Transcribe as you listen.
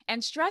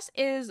And stress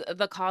is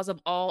the cause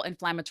of all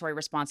inflammatory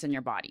response in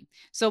your body.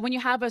 So when you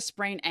have a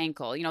sprained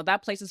ankle,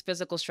 that places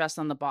physical stress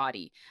on the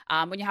body.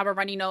 When you have a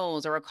runny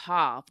nose or a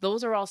cough,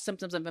 those are all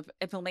symptoms of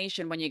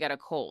inflammation when you get a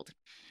cold.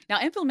 Now,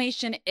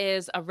 inflammation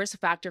is a risk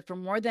factor for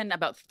more than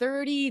about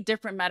 30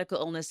 different medical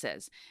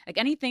illnesses, like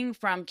anything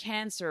from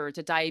cancer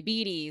to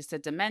diabetes to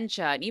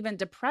dementia and even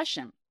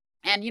depression.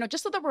 And,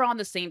 just so that we're on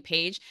the same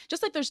page,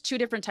 just like there's two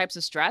different types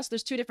of stress,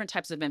 there's two different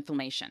types of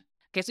inflammation.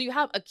 Okay, so you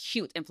have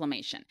acute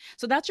inflammation.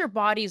 So that's your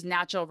body's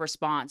natural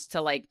response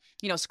to like,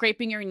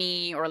 scraping your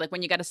knee or like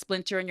when you got a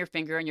splinter in your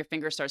finger and your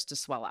finger starts to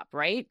swell up,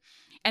 right?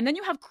 And then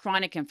you have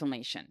chronic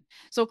inflammation.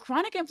 So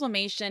chronic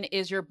inflammation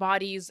is your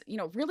body's,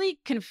 really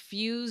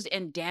confused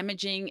and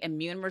damaging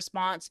immune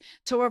response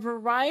to a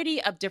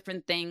variety of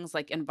different things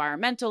like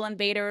environmental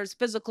invaders,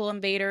 physical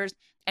invaders,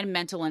 and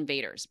mental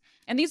invaders.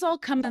 And these all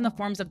come in the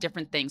forms of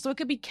different things. So it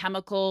could be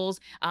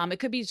chemicals, it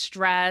could be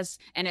stress,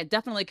 and it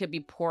definitely could be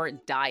poor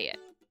diet.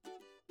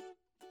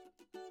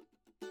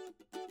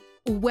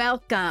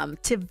 Welcome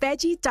to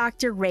Veggie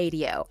Doctor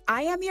Radio.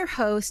 I am your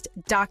host,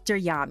 Dr.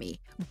 Yami,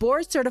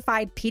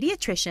 board-certified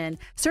pediatrician,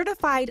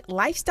 certified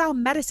lifestyle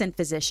medicine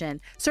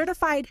physician,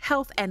 certified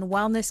health and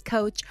wellness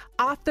coach,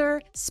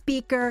 author,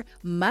 speaker,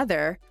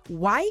 mother,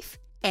 wife,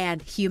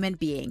 and human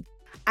being.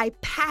 I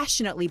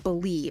passionately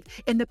believe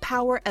in the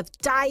power of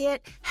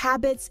diet,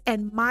 habits,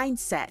 and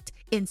mindset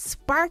in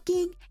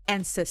sparking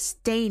and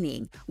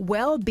sustaining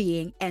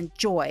well-being and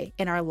joy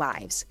in our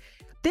lives.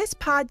 This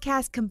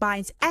podcast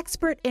combines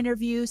expert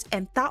interviews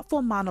and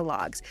thoughtful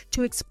monologues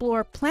to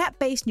explore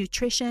plant-based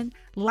nutrition,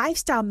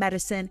 lifestyle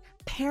medicine,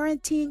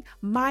 parenting,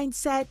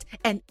 mindset,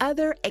 and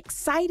other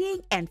exciting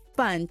and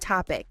fun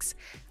topics.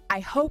 I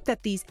hope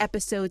that these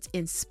episodes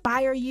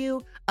inspire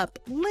you,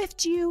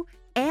 uplift you,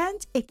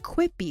 and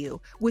equip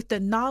you with the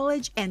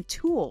knowledge and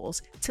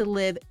tools to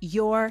live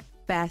your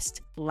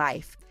best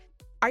life.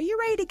 Are you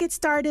ready to get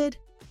started?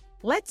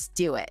 Let's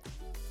do it.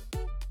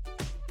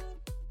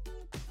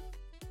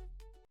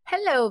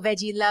 Hello,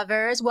 veggie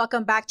lovers.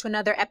 Welcome back to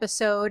another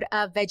episode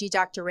of Veggie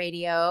Doctor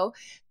Radio.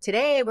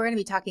 Today, we're going to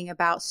be talking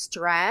about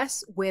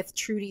stress with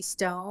Trudy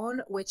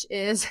Stone, which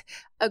is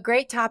a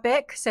great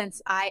topic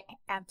since I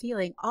am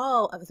feeling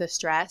all of the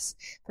stress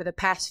for the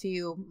past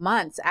few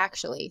months,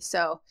 actually.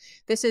 So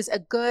this is a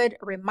good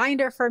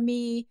reminder for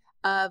me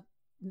of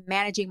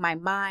managing my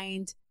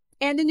mind,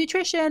 and the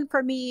nutrition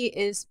for me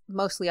is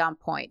mostly on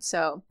point.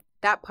 So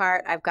that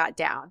part I've got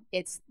down.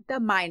 It's the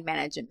mind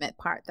management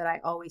part that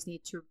I always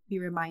need to be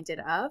reminded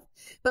of.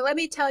 But let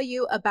me tell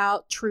you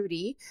about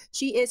Trudy.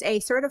 She is a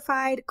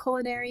certified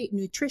culinary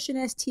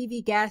nutritionist,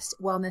 TV guest,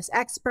 wellness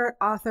expert,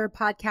 author,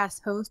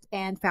 podcast host,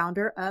 and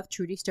founder of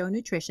Trudy Stone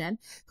Nutrition,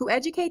 who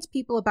educates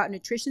people about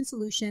nutrition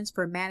solutions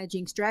for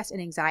managing stress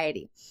and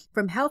anxiety.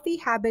 From healthy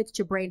habits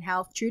to brain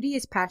health, Trudy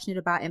is passionate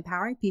about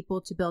empowering people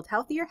to build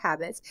healthier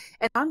habits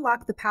and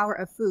unlock the power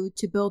of food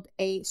to build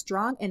a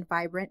strong and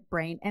vibrant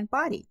brain and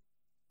body.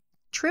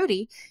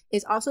 Trudy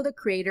is also the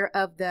creator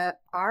of the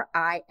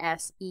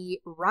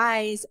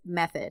RISE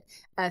method,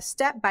 a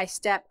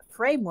step-by-step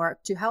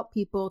framework to help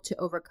people to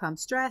overcome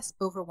stress,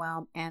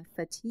 overwhelm, and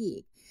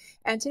fatigue.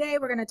 And today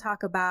we're going to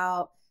talk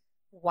about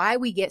why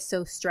we get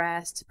so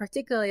stressed,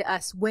 particularly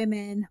us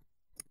women,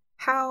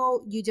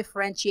 how you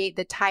differentiate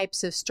the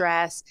types of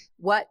stress,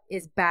 what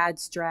is bad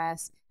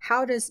stress,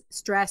 how does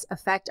stress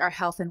affect our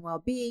health and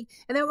well-being,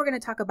 and then we're going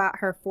to talk about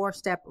her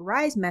 4-step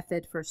RISE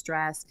method for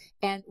stress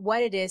and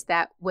what it is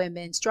that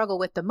women struggle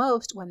with the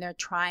most when they're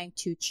trying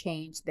to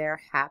change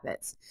their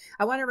habits.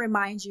 I want to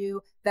remind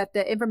you that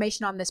the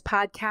information on this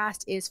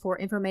podcast is for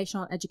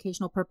informational and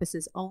educational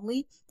purposes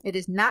only. It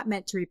is not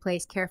meant to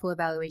replace careful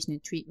evaluation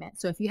and treatment.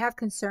 So if you have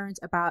concerns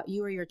about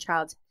you or your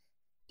child's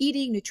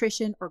eating,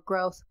 nutrition, or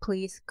growth,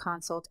 please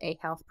consult a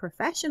health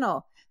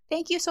professional.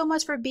 Thank you so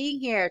much for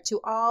being here. To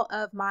all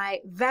of my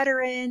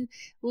veteran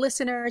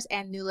listeners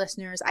and new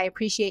listeners, I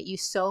appreciate you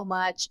so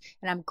much,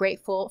 and I'm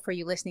grateful for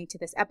you listening to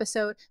this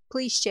episode.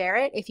 Please share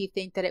it if you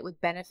think that it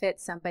would benefit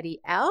somebody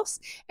else.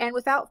 And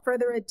without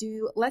further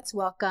ado, let's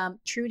welcome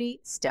Trudy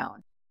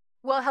Stone.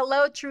 Well,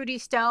 hello, Trudy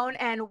Stone,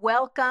 and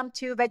welcome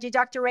to Veggie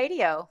Doctor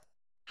Radio.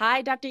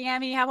 Hi, Dr.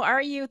 Yami. How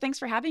are you? Thanks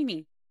for having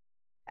me.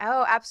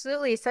 Oh,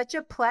 absolutely. Such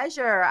a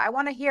pleasure. I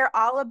want to hear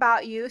all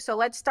about you. So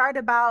let's start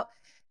about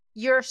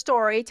your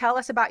story. Tell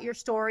us about your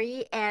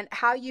story and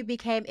how you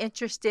became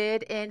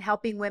interested in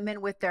helping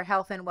women with their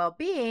health and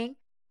well-being,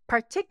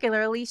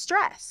 particularly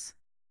stress.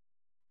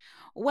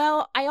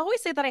 Well, I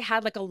always say that I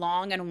had like a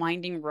long and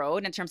winding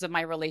road in terms of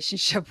my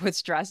relationship with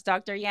stress,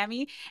 Dr.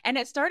 Yami. And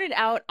it started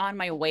out on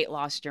my weight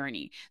loss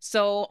journey.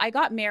 So I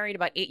got married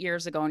about 8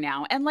 years ago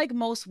now. And like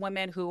most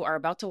women who are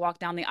about to walk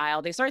down the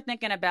aisle, they start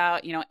thinking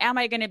about, am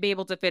I going to be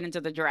able to fit into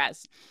the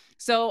dress?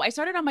 So I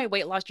started on my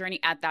weight loss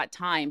journey at that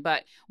time.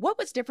 But what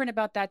was different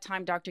about that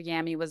time, Dr.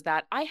 Yami, was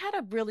that I had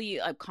a really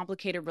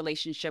complicated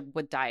relationship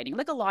with dieting,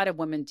 like a lot of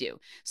women do.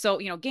 So,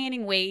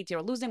 gaining weight,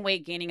 losing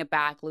weight, gaining it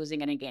back,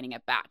 losing it and gaining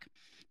it back.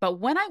 But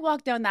when I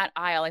walked down that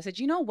aisle, I said,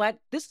 you know what?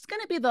 This is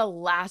going to be the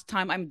last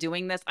time I'm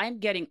doing this. I'm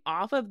getting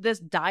off of this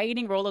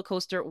dieting roller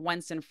coaster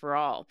once and for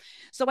all.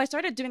 So I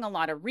started doing a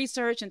lot of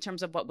research in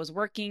terms of what was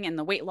working in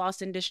the weight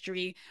loss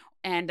industry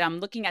and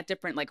looking at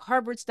different like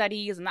Harvard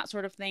studies and that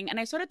sort of thing. And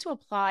I started to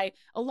apply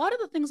a lot of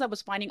the things I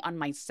was finding on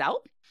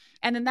myself.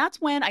 And then that's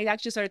when I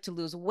actually started to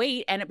lose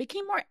weight and it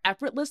became more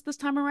effortless this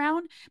time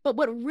around. But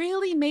what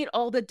really made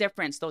all the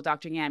difference, though,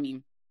 Dr.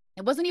 Yami,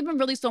 it wasn't even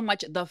really so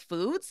much the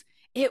foods,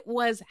 it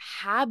was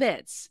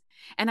habits.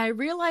 And I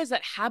realized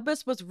that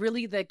habits was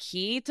really the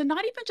key to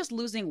not even just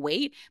losing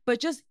weight, but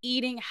just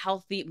eating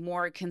healthy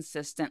more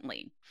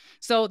consistently.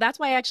 So that's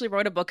why I actually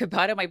wrote a book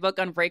about it. My book,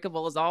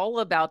 Unbreakable, is all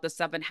about the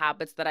 7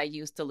 habits that I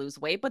use to lose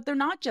weight, but they're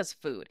not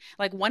just food.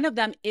 Like one of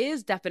them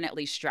is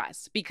definitely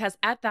stress, because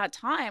at that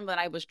time when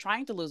I was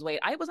trying to lose weight,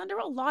 I was under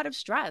a lot of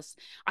stress.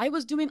 I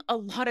was doing a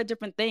lot of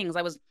different things.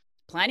 I was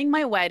planning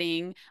my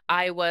wedding.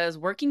 I was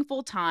working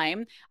full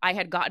time. I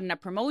had gotten a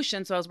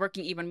promotion, so I was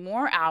working even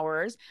more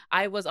hours.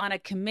 I was on a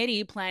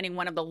committee planning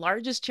one of the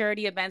largest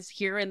charity events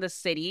here in the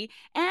city.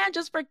 And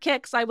just for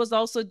kicks, I was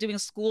also doing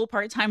school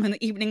part time in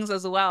the evenings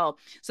as well.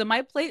 So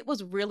my plate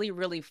was really,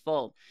 really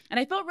full. And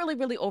I felt really,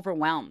 really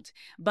overwhelmed.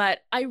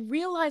 But I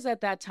realized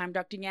at that time,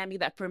 Dr. Yami,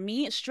 that for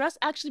me, stress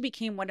actually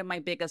became one of my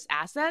biggest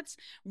assets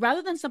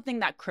rather than something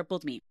that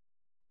crippled me.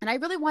 And I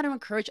really want to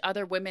encourage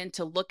other women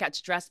to look at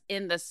stress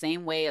in the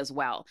same way as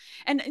well.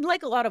 And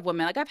like a lot of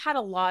women, like I've had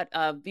a lot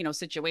of,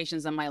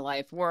 situations in my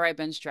life where I've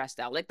been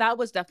stressed out. Like that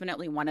was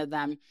definitely one of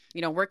them.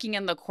 Working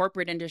in the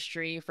corporate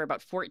industry for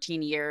about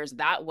 14 years,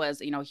 that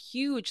was,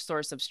 huge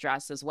source of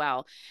stress as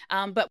well.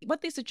 But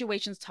what these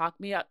situations taught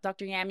me,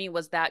 Dr. Yami,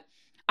 was that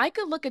I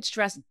could look at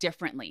stress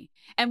differently.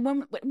 And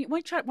when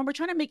we're trying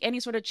to make any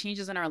sort of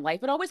changes in our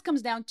life, it always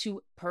comes down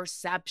to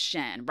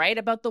perception, right?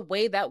 About the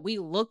way that we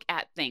look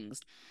at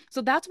things.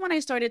 So that's when I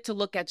started to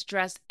look at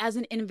stress as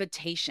an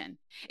invitation.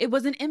 It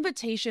was an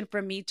invitation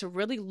for me to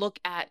really look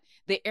at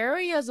the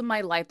areas of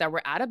my life that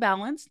were out of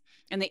balance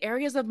and the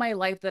areas of my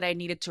life that I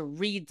needed to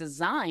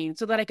redesign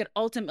so that I could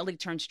ultimately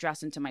turn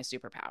stress into my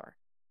superpower.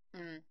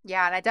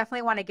 Yeah, and I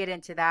definitely want to get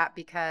into that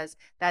because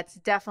that's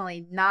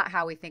definitely not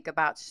how we think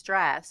about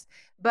stress.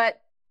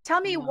 But tell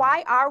me, No.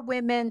 why are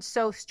women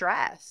so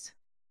stressed?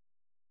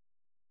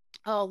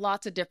 Oh,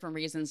 lots of different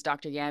reasons,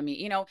 Dr.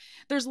 Yami.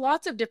 There's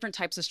lots of different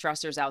types of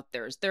stressors out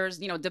there. There's,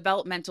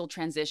 developmental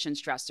transition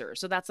stressors.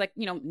 So that's like,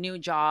 new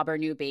job or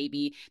new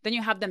baby. Then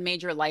you have the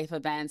major life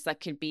events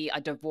that could be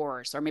a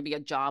divorce or maybe a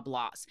job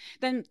loss.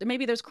 Then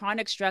maybe there's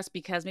chronic stress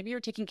because maybe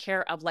you're taking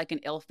care of like an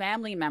ill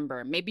family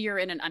member. Maybe you're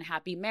in an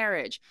unhappy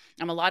marriage.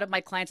 A lot of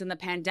my clients in the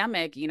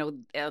pandemic,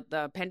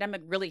 the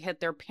pandemic really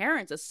hit their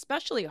parents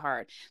especially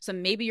hard. So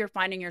maybe you're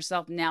finding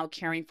yourself now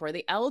caring for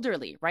the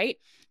elderly, right?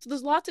 So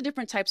there's lots of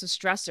different types of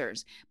stressors.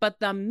 But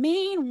the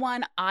main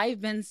one I've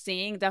been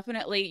seeing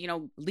definitely,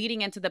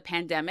 leading into the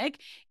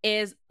pandemic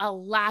is a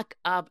lack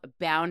of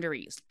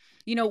boundaries.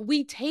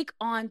 We take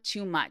on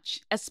too much,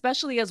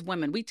 especially as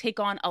women. We take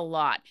on a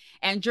lot.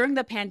 And during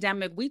the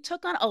pandemic, we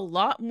took on a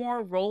lot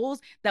more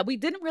roles that we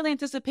didn't really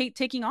anticipate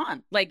taking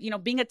on, like,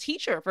 being a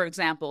teacher, for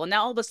example. And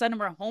now all of a sudden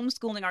we're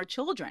homeschooling our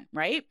children,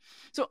 right?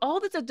 So all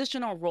these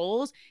additional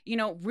roles,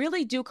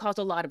 really do cause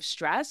a lot of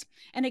stress.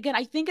 And again,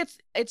 I think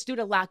it's due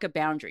to lack of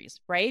boundaries,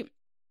 right?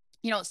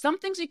 Some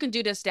things you can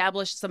do to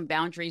establish some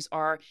boundaries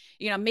are,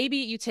 maybe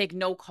you take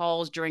no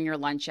calls during your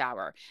lunch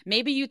hour.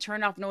 Maybe you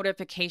turn off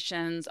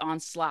notifications on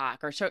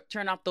Slack or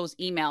turn off those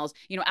emails,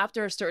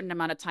 after a certain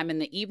amount of time in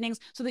the evenings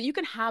so that you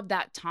can have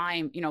that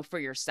time, for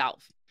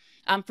yourself.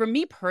 For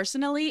me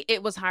personally,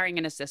 it was hiring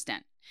an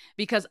assistant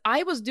because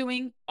I was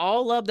doing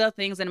all of the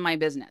things in my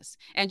business.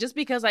 And just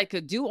because I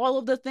could do all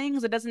of the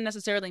things, it doesn't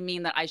necessarily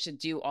mean that I should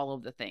do all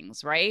of the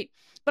things, right?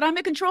 But I'm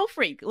a control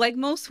freak, like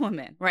most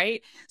women,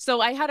 right? So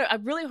I had a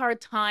really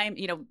hard time,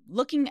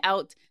 looking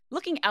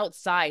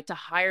outside to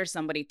hire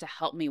somebody to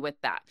help me with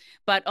that.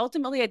 But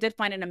ultimately, I did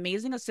find an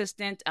amazing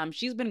assistant.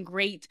 She's been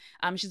great.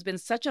 She's been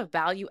such a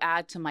value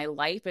add to my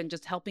life and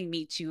just helping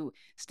me to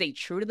stay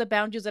true to the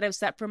boundaries that I've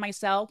set for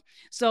myself.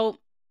 So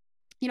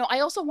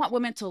I also want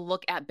women to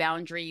look at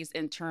boundaries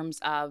in terms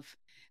of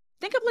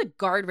think of like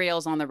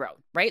guardrails on the road,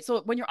 right?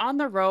 So when you're on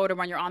the road or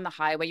when you're on the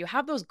highway, you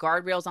have those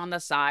guardrails on the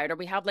side, or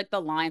we have like the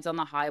lines on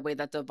the highway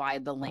that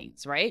divide the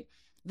lanes, right?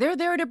 They're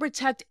there to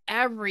protect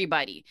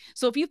everybody.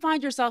 So if you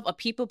find yourself a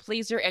people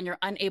pleaser and you're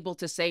unable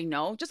to say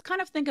no, just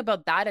kind of think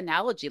about that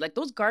analogy. Like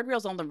those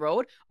guardrails on the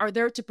road are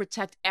there to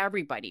protect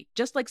everybody,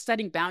 just like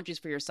setting boundaries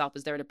for yourself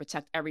is there to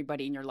protect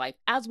everybody in your life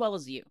as well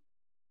as you.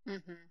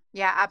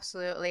 Yeah,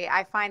 absolutely.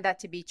 I find that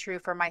to be true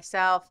for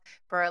myself.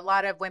 For a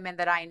lot of women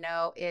that I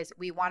know, is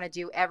we want to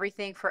do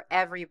everything for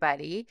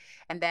everybody,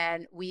 and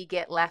then we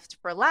get left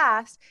for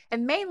last.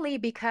 And mainly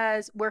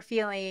because we're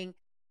feeling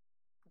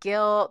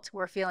guilt,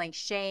 we're feeling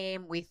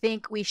shame, we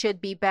think we should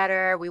be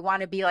better. We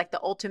want to be like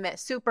the ultimate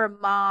super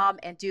mom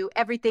and do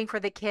everything for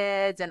the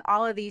kids and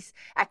all of these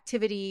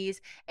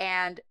activities.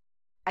 And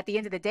at the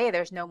end of the day,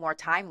 there's no more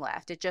time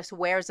left. It just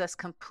wears us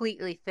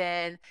completely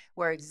thin.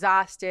 We're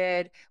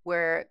exhausted.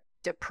 We're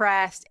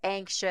depressed,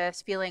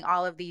 anxious, feeling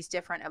all of these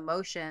different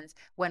emotions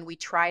when we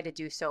try to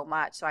do so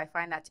much. So I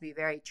find that to be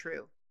very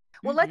true.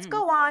 Well, let's Hmm.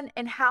 go on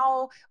and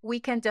how we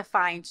can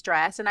define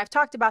stress. And I've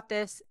talked about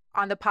this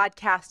on the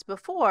podcast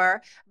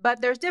before, but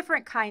there's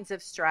different kinds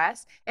of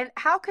stress. And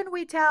how can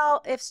we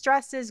tell if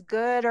stress is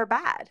good or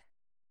bad?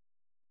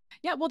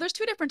 Yeah, well, there's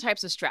two different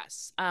types of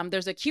stress.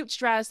 There's acute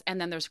stress and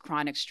then there's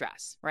chronic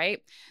stress,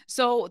 right?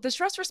 So the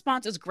stress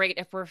response is great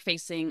if we're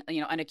facing,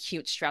 an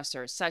acute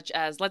stressor, such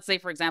as, let's say,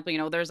 for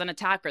example, there's an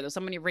attacker, there's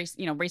somebody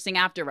racing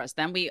after us.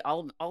 Then we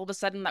all of a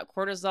sudden that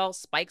cortisol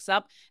spikes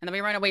up, and then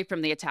we run away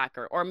from the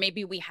attacker. Or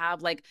maybe we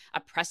have like a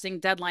pressing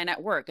deadline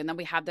at work, and then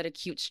we have that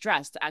acute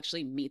stress to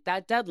actually meet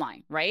that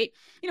deadline, right?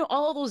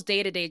 All of those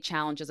day-to-day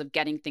challenges of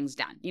getting things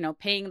done.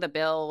 Paying the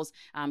bills,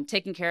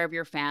 taking care of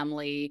your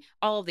family,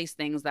 all of these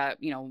things that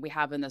we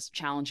have in this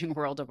challenging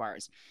world of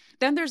ours.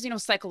 Then there's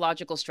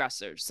psychological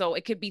stressors. So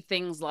it could be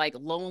things like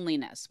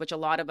loneliness, which a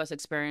lot of us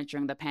experience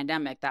during the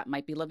pandemic, that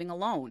might be living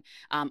alone,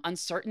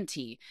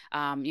 uncertainty,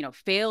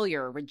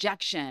 failure,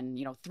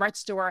 rejection,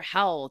 threats to our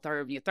health,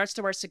 or threats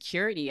to our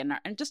security, and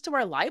just to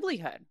our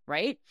livelihood,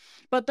 right?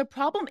 But the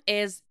problem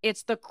is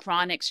it's the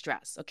chronic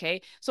stress.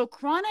 Okay, so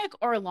chronic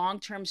or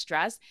long-term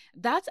stress,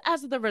 that's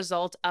as the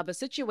result of a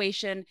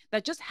situation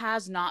that just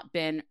has not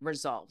been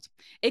resolved.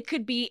 It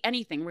could be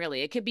anything,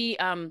 really. It could be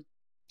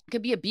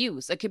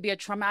abuse. It could be a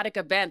traumatic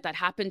event that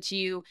happened to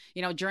you,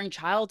 during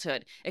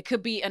childhood. It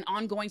could be an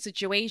ongoing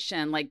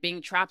situation like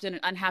being trapped in an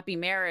unhappy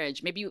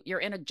marriage. Maybe you're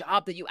in a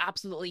job that you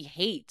absolutely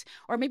hate,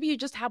 or maybe you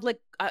just have like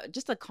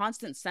just a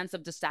constant sense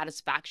of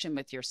dissatisfaction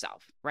with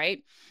yourself,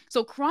 right?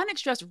 So chronic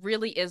stress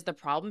really is the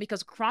problem,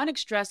 because chronic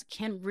stress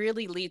can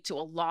really lead to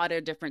a lot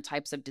of different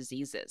types of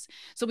diseases.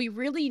 So we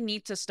really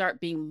need to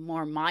start being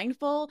more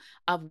mindful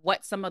of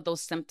what some of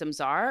those symptoms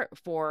are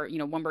for,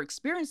 when we're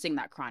experiencing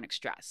that chronic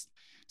stress.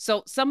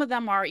 So some of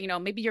them are,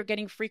 maybe you're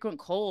getting frequent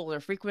cold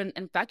or frequent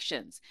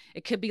infections.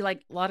 It could be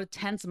like a lot of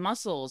tense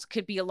muscles,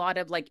 could be a lot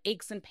of like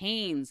aches and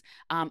pains,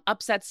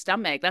 upset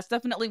stomach. That's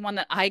definitely one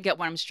that I get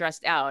when I'm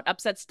stressed out.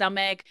 Upset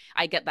stomach,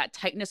 I get that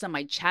tightness in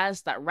my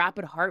chest, that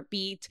rapid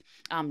heartbeat,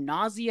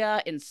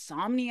 nausea,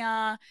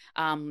 insomnia,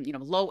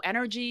 low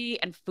energy,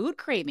 and food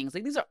cravings.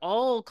 Like these are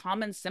all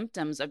common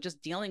symptoms of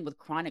just dealing with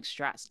chronic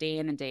stress day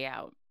in and day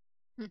out.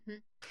 Hmm.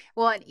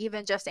 Well, and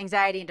even just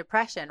anxiety and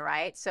depression,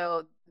 right?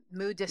 So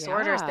mood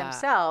disorders Yeah.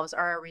 themselves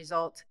are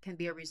can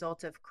be a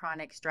result of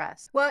chronic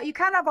stress. Well, you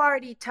kind of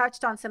already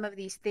touched on some of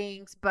these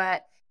things,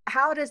 but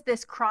how does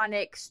this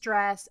chronic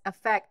stress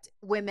affect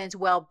women's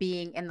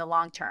well-being in the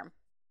long term?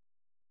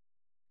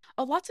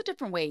 Oh, lots of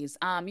different ways.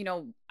 I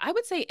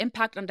would say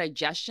impact on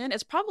digestion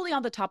is probably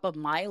on the top of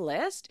my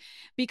list,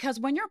 because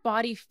when your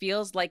body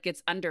feels like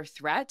it's under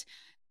threat,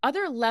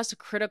 other less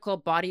critical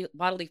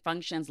bodily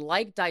functions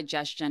like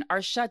digestion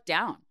are shut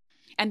down.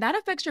 And that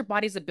affects your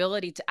body's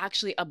ability to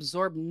actually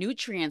absorb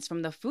nutrients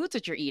from the foods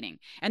that you're eating.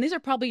 And these are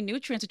probably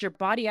nutrients that your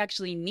body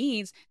actually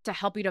needs to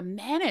help you to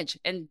manage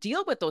and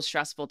deal with those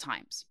stressful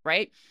times,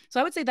 right? So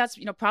I would say that's,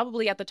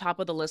 probably at the top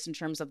of the list in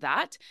terms of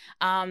that.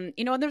 And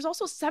there's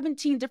also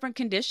 17 different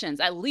conditions,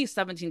 at least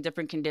 17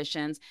 different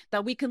conditions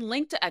that we can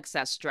link to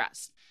excess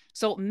stress.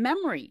 So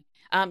memory,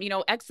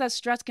 excess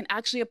stress can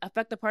actually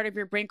affect the part of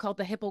your brain called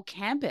the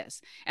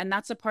hippocampus. And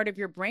that's a part of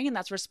your brain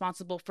that's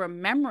responsible for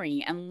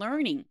memory and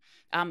learning.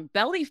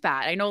 Belly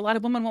fat. I know a lot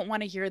of women won't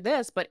want to hear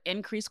this, but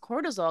increased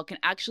cortisol can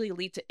actually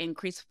lead to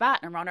increased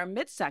fat around our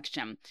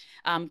midsection.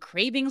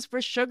 Cravings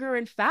for sugar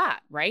and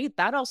fat, right?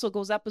 That also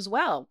goes up as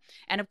well.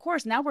 And of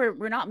course, now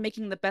we're not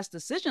making the best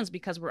decisions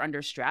because we're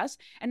under stress.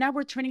 And now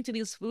we're turning to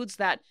these foods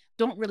that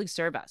don't really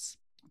serve us.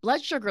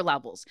 Blood sugar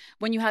levels.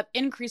 When you have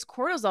increased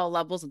cortisol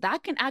levels,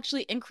 that can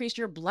actually increase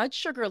your blood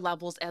sugar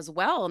levels as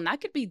well. And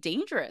that could be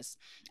dangerous,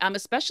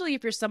 especially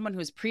if you're someone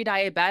who's pre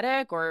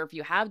diabetic or if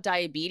you have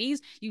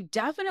diabetes. You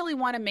definitely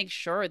want to make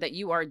sure that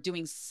you are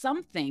doing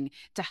something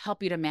to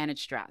help you to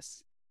manage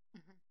stress.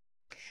 Mhm.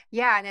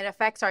 Yeah, and it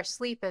affects our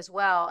sleep as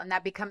well. And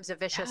that becomes a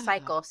vicious Yeah.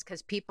 cycle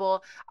because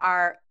people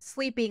are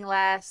sleeping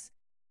less,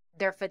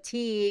 they're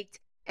fatigued,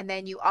 and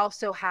then you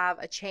also have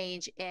a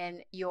change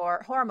in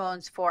your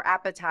hormones for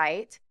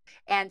appetite.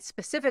 And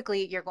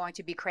specifically, you're going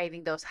to be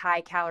craving those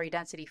high calorie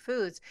density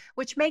foods,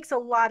 which makes a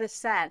lot of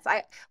sense.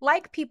 I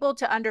like people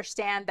to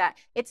understand that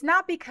it's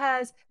not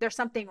because there's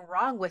something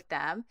wrong with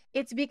them,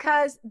 it's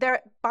because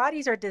their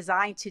bodies are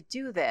designed to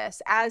do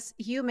this. As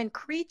human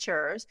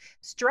creatures,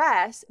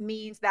 stress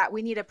means that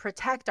we need to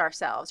protect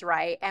ourselves,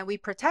 right? And we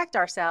protect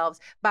ourselves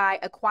by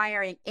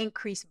acquiring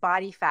increased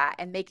body fat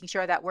and making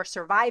sure that we're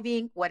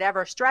surviving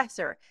whatever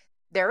stressor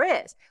there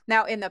is.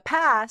 Now, in the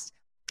past,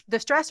 the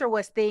stressor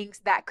was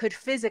things that could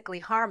physically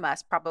harm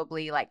us,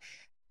 probably like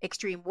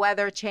extreme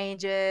weather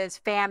changes,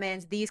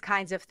 famines, these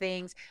kinds of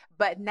things.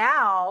 But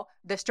now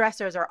the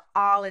stressors are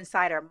all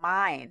inside our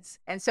minds.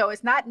 And so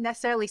it's not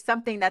necessarily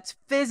something that's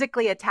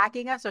physically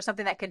attacking us or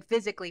something that can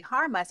physically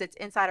harm us. It's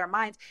inside our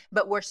minds,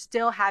 but we're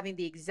still having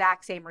the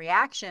exact same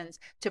reactions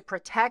to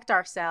protect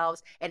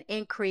ourselves and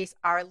increase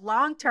our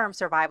long term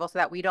survival so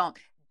that we don't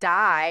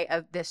die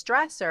of the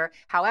stressor.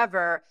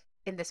 However,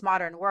 in this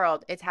modern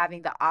world, it's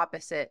having the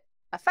opposite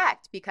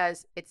effect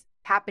because it's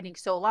happening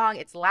so long,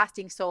 it's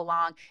lasting so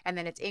long, and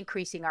then it's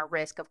increasing our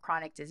risk of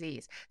chronic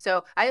disease.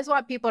 So I just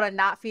want people to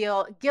not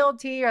feel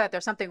guilty or that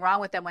there's something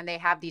wrong with them when they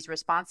have these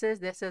responses.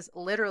 This is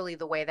literally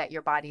the way that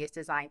your body is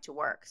designed to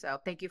work. So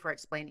thank you for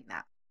explaining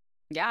that.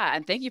 Yeah,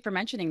 and thank you for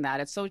mentioning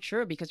that. It's so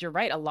true because you're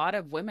right. A lot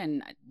of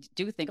women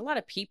do think, a lot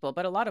of people,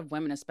 but a lot of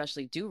women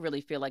especially do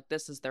really feel like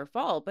this is their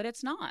fault, but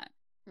it's not.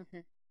 Mm-hmm.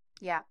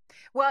 Yeah.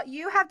 Well,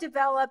 you have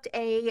developed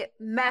a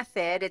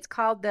method. It's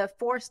called the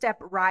 4-step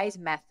rise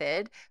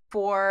method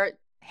for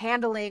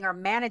handling or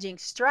managing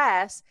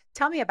stress.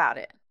 Tell me about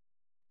it.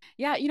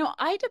 Yeah,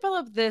 I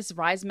developed this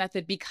RISE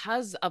method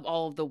because of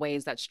all of the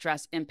ways that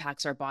stress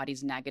impacts our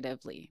bodies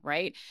negatively,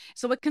 right?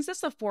 So it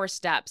consists of 4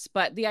 steps,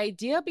 but the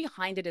idea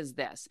behind it is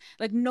this: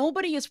 like,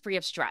 nobody is free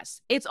of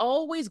stress. It's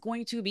always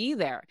going to be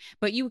there,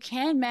 but you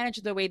can manage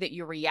the way that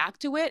you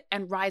react to it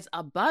and rise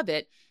above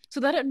it so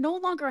that it no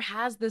longer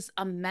has this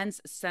immense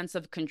sense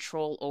of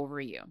control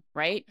over you,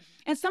 right?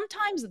 And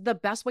sometimes the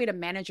best way to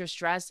manage your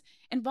stress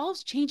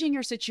involves changing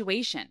your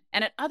situation.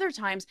 And at other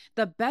times,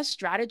 the best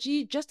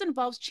strategy just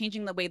involves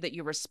changing the way that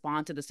you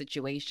respond to the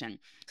situation.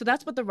 So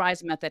that's what the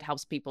RISE method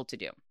helps people to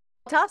do.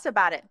 Tell us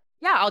about it.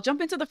 Yeah, I'll jump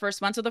into the first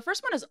one. So the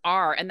first one is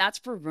R, and that's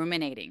for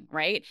ruminating,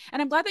 right?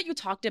 And I'm glad that you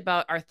talked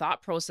about our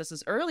thought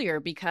processes earlier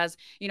because,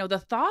 the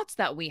thoughts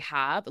that we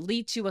have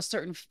lead to a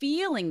certain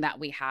feeling that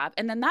we have,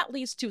 and then that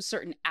leads to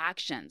certain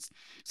actions.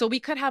 So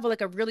we could have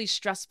like a really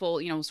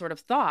stressful, sort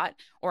of thought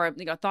or,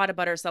 thought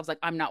about ourselves like,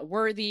 I'm not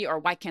worthy, or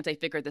why can't I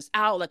figure this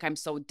out? Like, I'm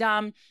so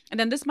dumb. And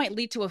then this might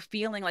lead to a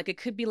feeling like it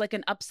could be like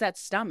an upset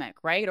stomach,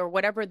 right? Or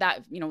whatever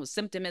that,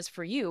 symptom is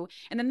for you.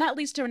 And then that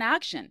leads to an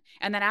action.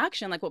 And that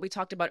action, like what we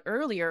talked about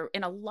earlier,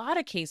 in a lot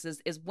of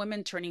cases is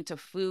women turning to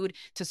food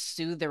to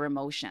soothe their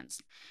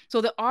emotions. So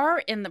the R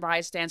in the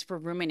RISE stands for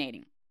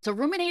ruminating. So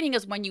ruminating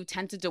is when you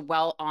tend to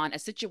dwell on a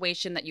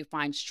situation that you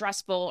find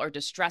stressful or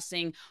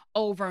distressing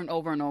over and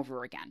over and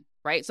over again,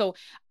 right? So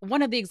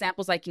one of the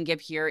examples I can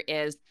give here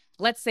is,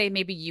 let's say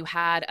maybe you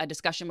had a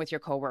discussion with your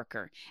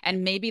coworker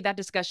and maybe that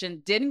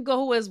discussion didn't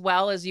go as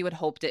well as you had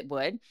hoped it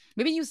would.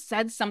 Maybe you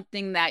said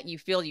something that you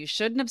feel you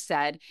shouldn't have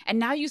said, and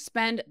now you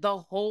spend the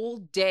whole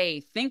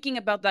day thinking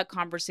about that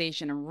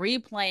conversation and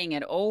replaying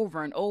it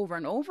over and over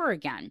and over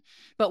again.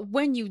 But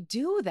when you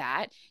do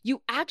that,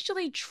 you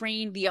actually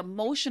train the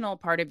emotional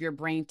part of your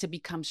brain to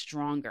become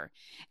stronger.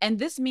 And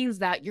this means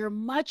that you're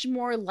much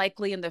more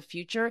likely in the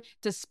future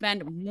to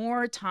spend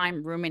more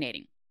time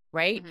ruminating,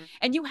 right? Mm-hmm.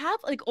 And you have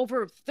like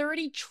over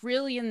 30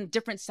 trillion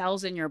different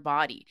cells in your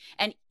body.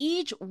 And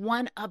each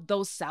one of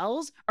those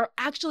cells are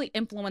actually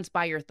influenced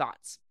by your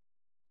thoughts.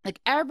 Like,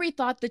 every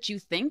thought that you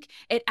think,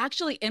 it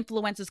actually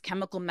influences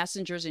chemical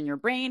messengers in your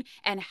brain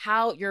and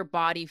how your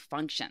body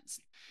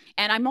functions.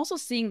 And I'm also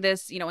seeing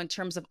this, in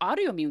terms of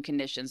autoimmune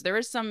conditions. There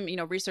is some,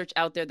 research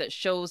out there that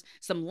shows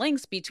some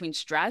links between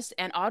stress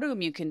and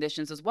autoimmune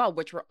conditions as well,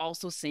 which we're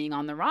also seeing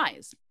on the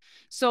rise.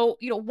 So,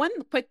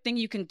 one quick thing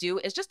you can do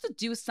is just to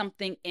do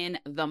something in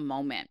the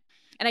moment.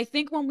 And I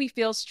think when we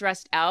feel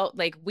stressed out,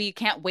 like, we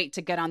can't wait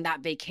to get on that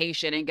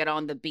vacation and get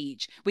on the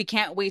beach. We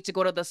can't wait to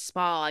go to the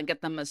spa and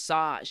get the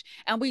massage.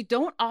 And we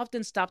don't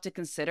often stop to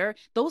consider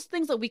those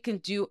things that we can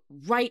do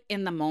right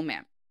in the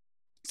moment.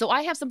 So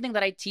I have something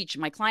that I teach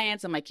my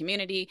clients and my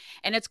community,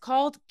 and it's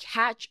called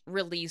catch,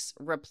 release,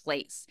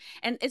 replace.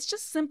 And it's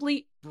just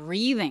simply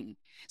breathing.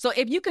 So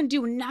if you can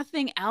do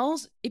nothing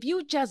else, if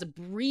you just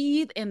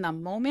breathe in the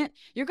moment,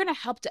 you're going to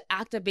help to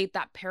activate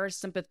that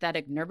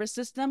parasympathetic nervous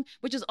system,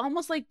 which is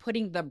almost like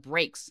putting the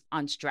brakes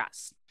on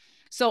stress.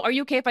 So are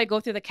you okay if I go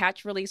through the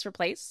catch, release,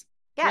 replace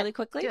really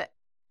quickly? Do it.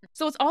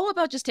 So it's all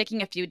about just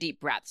taking a few deep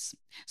breaths.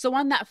 So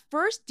on that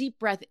first deep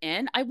breath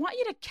in, I want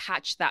you to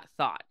catch that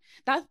thought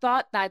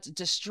that's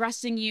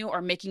distressing you or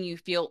making you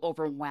feel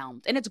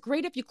overwhelmed. And it's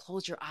great if you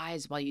close your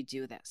eyes while you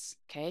do this,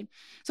 okay?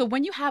 So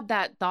when you have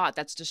that thought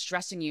that's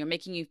distressing you and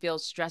making you feel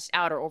stressed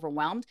out or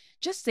overwhelmed,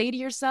 just say to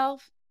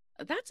yourself,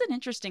 that's an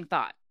interesting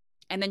thought.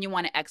 And then you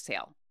want to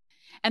exhale.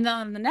 And then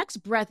on the next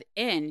breath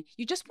in,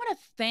 you just want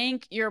to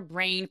thank your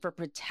brain for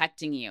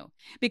protecting you.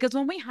 Because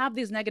when we have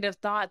these negative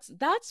thoughts,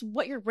 that's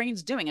what your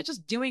brain's doing. It's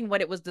just doing what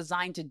it was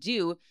designed to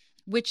do,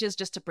 which is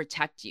just to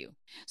protect you.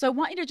 So I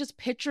want you to just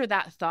picture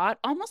that thought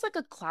almost like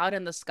a cloud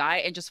in the sky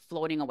and just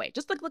floating away.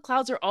 Just like the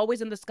clouds are always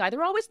in the sky,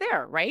 they're always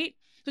there, right?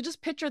 So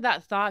just picture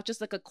that thought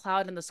just like a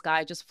cloud in the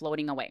sky, just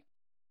floating away.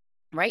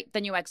 Right?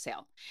 Then you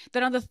exhale.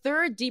 Then on the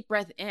third deep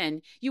breath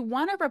in, you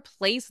want to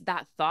replace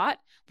that thought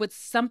with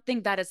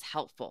something that is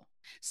helpful,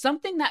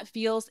 something that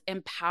feels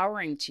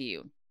empowering to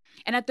you.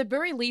 And at the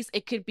very least,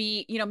 it could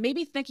be,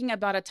 maybe thinking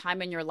about a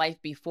time in your life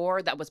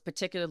before that was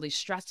particularly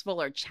stressful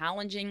or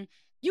challenging.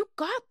 You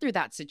got through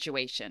that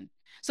situation.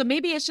 So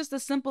maybe it's just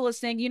as simple as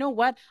saying, you know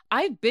what?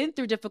 I've been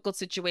through difficult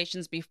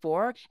situations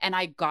before and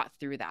I got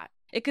through that.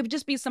 It could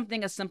just be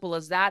something as simple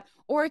as that,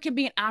 or it could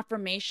be an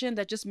affirmation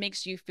that just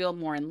makes you feel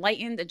more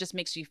enlightened. It just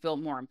makes you feel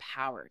more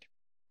empowered.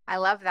 I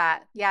love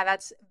that. Yeah,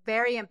 that's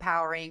very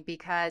empowering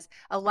because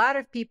a lot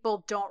of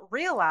people don't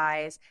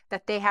realize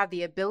that they have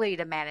the ability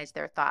to manage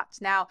their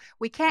thoughts. Now,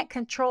 we can't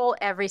control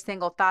every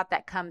single thought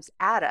that comes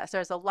at us.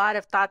 There's a lot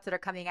of thoughts that are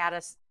coming at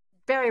us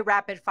very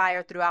rapid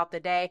fire throughout the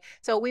day.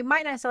 So we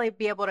might not necessarily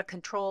be able to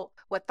control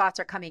what thoughts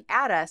are coming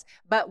at us,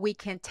 but we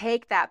can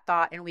take that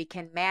thought and we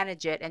can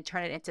manage it and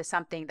turn it into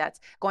something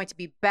that's going to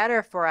be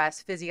better for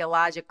us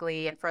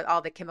physiologically and for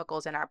all the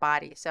chemicals in our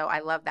body. So I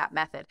love that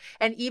method.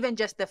 And even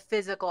just the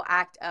physical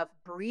act of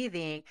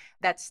breathing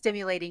that's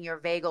stimulating your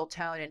vagal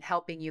tone and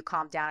helping you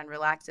calm down and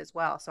relax as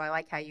well. So I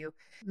like how you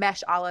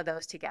mesh all of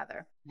those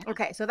together. Yeah.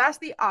 Okay, so that's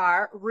the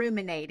R,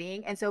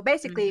 ruminating. And so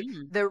basically,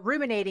 Mhm. the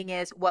ruminating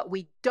is what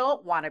we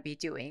don't want to be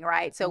doing,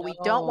 right? So we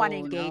don't want to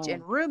No, engage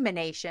in no.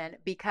 rumination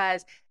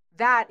because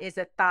that is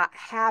a thought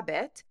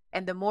habit.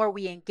 And the more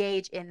we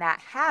engage in that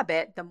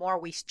habit, the more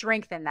we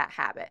strengthen that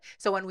habit.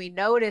 So when we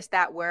notice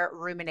that we're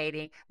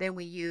ruminating, then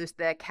we use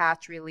the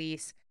catch,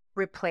 release,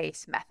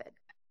 replace method.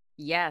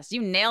 Yes,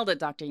 you nailed it,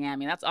 Dr.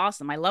 Yami. That's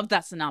awesome. I love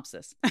that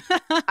synopsis.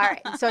 All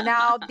right. And so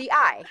now the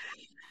I.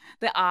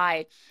 The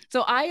I.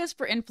 So I is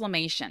for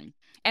inflammation.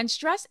 And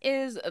stress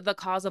is the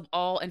cause of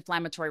all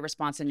inflammatory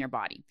response in your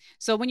body.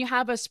 So when you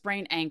have a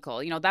sprained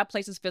ankle, that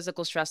places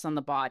physical stress on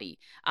the body.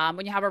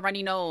 When you have a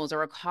runny nose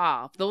or a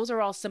cough, those are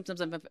all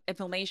symptoms of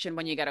inflammation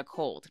when you get a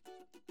cold.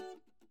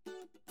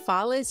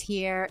 Fall is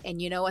here,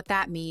 and you know what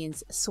that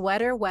means.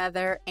 Sweater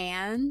weather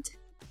and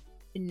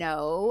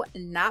no,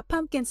 not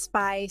pumpkin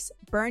spice,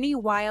 Bernie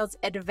Wild's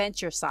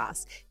adventure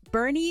sauce.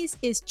 Bernie's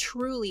is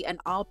truly an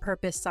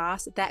all-purpose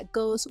sauce that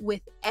goes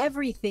with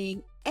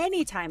everything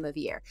any time of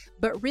year.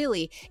 But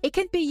really, it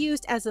can be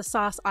used as a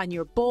sauce on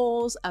your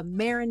bowls, a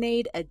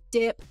marinade, a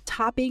dip,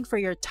 topping for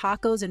your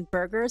tacos and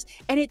burgers,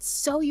 and it's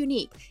so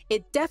unique.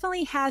 It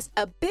definitely has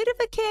a bit of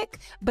a kick,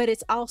 but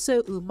it's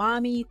also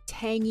umami,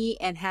 tangy,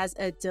 and has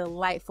a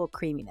delightful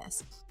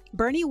creaminess.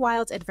 Bernie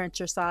Wild's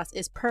Adventure Sauce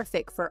is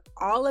perfect for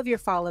all of your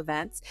fall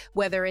events,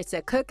 whether it's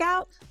a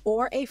cookout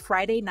or a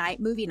Friday night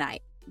movie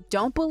night.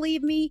 Don't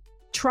believe me?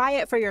 Try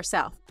it for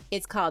yourself.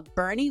 It's called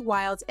Bernie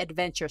Wild's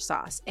Adventure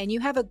Sauce, and you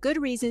have a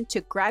good reason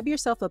to grab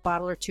yourself a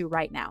bottle or two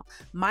right now.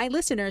 My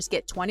listeners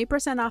get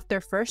 20% off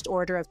their first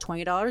order of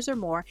 $20 or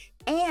more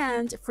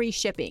and free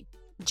shipping.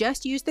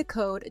 Just use the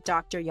code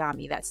Dr.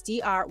 Yami. That's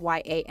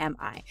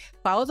DRYAMI.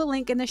 Follow the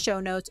link in the show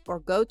notes or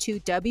go to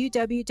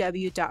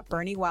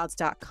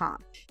www.berniewilds.com.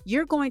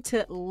 You're going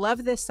to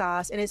love this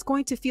sauce and it's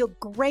going to feel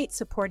great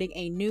supporting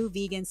a new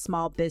vegan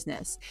small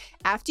business.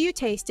 After you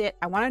taste it,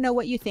 I want to know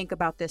what you think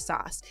about this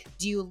sauce.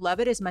 Do you love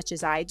it as much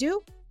as I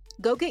do?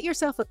 Go get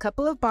yourself a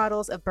couple of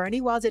bottles of Bernie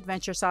Wild's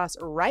Adventure Sauce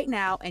right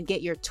now and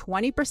get your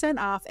 20%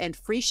 off and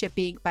free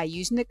shipping by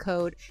using the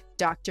code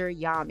Dr.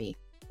 Yami.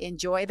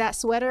 Enjoy that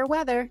sweater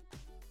weather.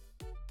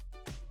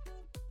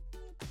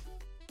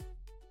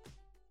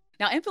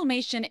 Now,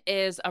 inflammation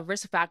is a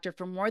risk factor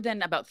for more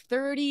than about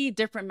 30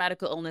 different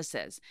medical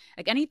illnesses,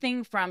 like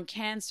anything from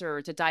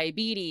cancer to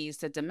diabetes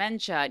to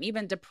dementia and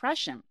even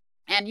depression.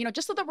 And,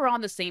 just so that we're on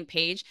the same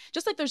page,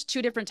 just like there's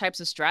two different types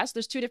of stress,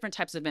 there's two different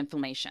types of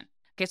inflammation.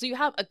 Okay, so you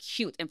have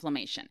acute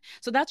inflammation.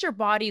 So that's your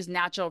body's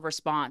natural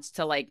response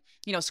to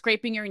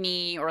scraping your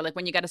knee or like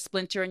when you got a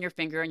splinter in your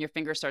finger and your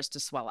finger starts to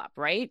swell up,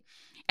 right?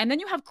 And then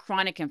you have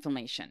chronic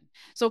inflammation.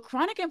 So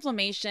chronic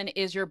inflammation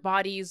is your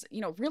body's,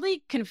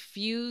 really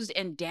confused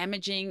and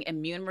damaging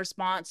immune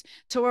response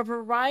to a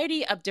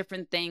variety of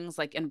different things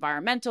like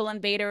environmental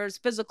invaders,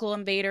 physical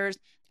invaders,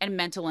 and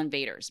mental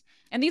invaders.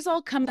 And these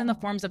all come in the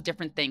forms of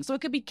different things. So it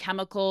could be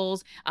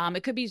chemicals,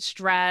 it could be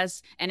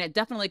stress, and it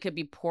definitely could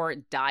be poor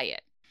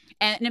diet.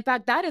 And in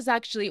fact, that is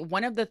actually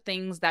one of the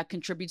things that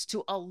contributes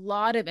to a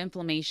lot of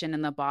inflammation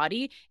in the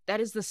body.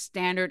 That is the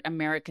standard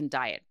American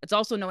diet. It's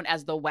also known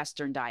as the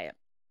Western diet.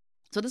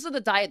 So this is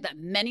the diet that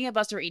many of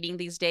us are eating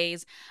these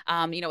days.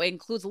 It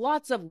includes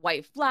lots of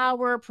white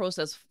flour,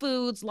 processed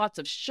foods, lots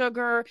of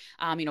sugar,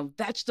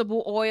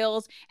 vegetable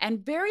oils,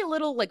 and very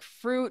little like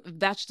fruit,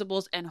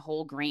 vegetables, and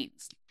whole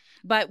grains.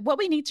 But what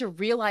we need to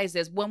realize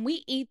is when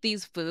we eat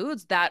these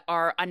foods that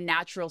are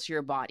unnatural to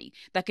your body,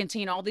 that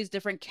contain all these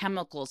different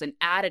chemicals and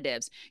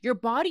additives, your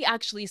body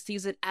actually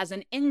sees it as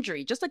an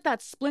injury, just like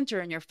that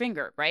splinter in your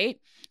finger, right?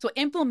 So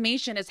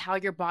inflammation is how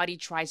your body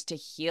tries to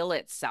heal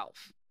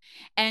itself.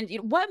 And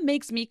what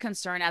makes me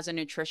concerned as a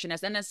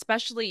nutritionist, and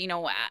especially,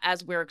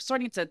 as we're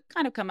starting to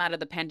kind of come out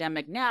of the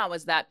pandemic now,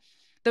 is that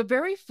the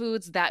very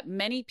foods that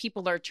many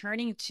people are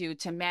turning to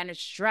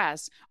manage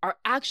stress are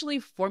actually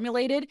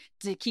formulated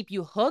to keep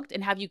you hooked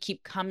and have you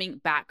keep coming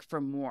back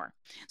for more.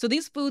 So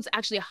these foods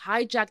actually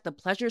hijack the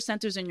pleasure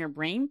centers in your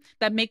brain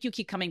that make you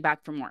keep coming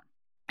back for more.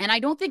 And I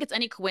don't think it's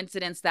any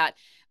coincidence that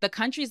the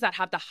countries that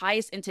have the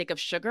highest intake of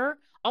sugar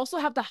also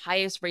have the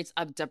highest rates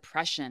of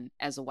depression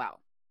as well.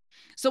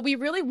 So we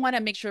really want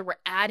to make sure we're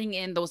adding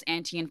in those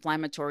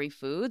anti-inflammatory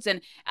foods.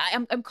 And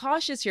I'm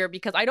cautious here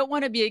because I don't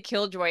want to be a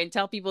killjoy and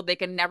tell people they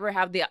can never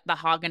have the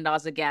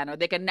Haagen-Dazs again, or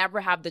they can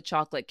never have the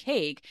chocolate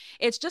cake.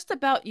 It's just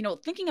about,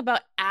 thinking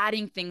about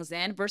adding things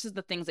in versus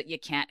the things that you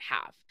can't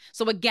have.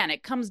 So again,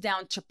 it comes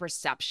down to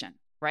perception.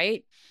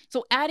 right?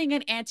 So adding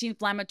in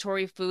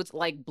anti-inflammatory foods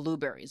like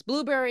blueberries.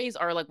 Blueberries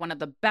are like one of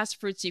the best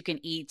fruits you can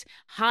eat,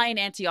 high in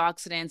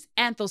antioxidants,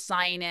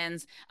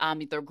 anthocyanins.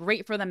 They're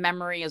great for the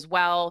memory as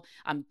well.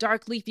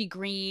 Dark leafy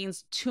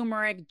greens,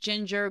 turmeric,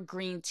 ginger,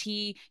 green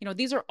tea.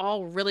 These are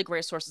all really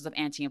great sources of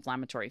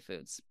anti-inflammatory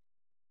foods.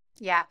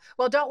 Yeah.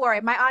 Well, don't worry.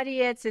 My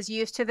audience is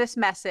used to this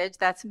message.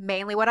 That's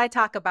mainly what I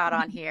talk about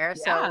on here.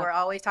 So Yeah, we're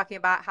always talking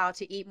about how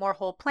to eat more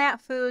whole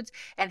plant foods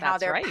and how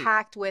that's they're right.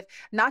 packed with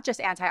not just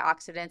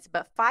antioxidants,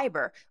 but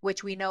fiber,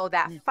 which we know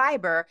that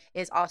fiber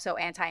is also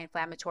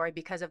anti-inflammatory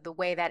because of the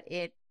way that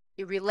it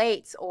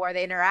relates or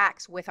it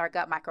interacts with our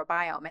gut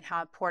microbiome and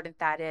how important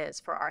that is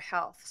for our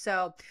health.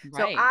 So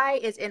Right. I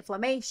is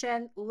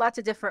inflammation, lots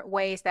of different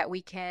ways that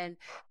we can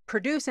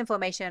produce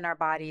inflammation in our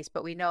bodies,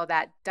 but we know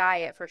that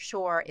diet for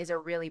sure is a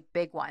really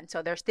big one.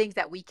 So there's things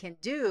that we can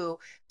do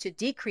to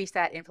decrease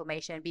that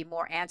inflammation and be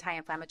more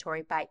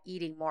anti-inflammatory by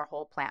eating more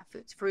whole plant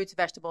foods, fruits,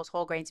 vegetables,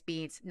 whole grains,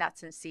 beans,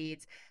 nuts, and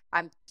seeds.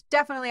 I'm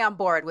definitely on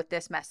board with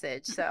this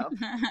message. So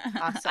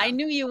I awesome.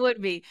 knew you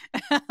would be.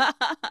 All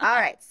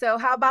right. So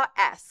how about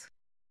S?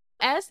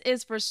 S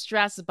is for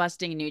stress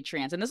busting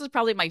nutrients. And this is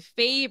probably my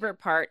favorite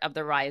part of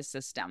the RISE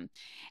system.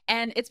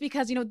 And it's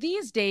because,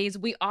 these days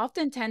we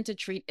often tend to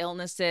treat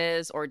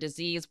illnesses or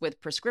disease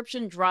with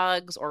prescription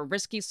drugs or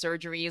risky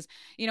surgeries,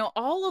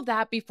 all of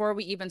that before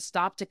we even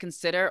stop to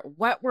consider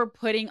what we're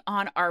putting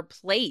on our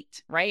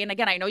plate, right? And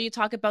again, I know you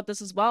talk about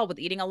this as well with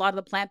eating a lot of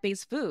the plant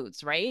based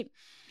foods, right?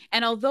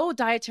 And although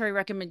dietary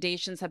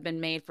recommendations have been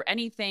made for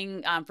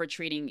anything for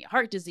treating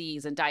heart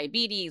disease and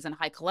diabetes and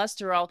high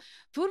cholesterol,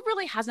 food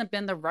really hasn't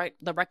been the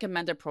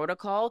recommended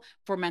protocol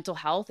for mental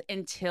health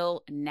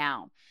until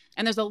now.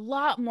 And there's a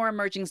lot more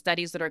emerging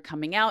studies that are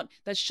coming out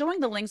that's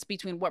showing the links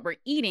between what we're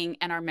eating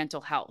and our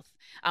mental health.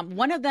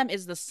 One of them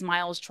is the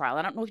SMILES trial.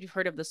 I don't know if you've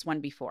heard of this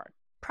one before.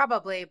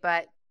 Probably,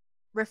 but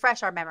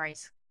refresh our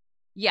memories.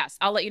 Yes,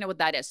 I'll let you know what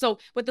that is. So,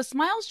 with the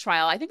SMILES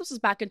trial, I think this was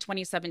back in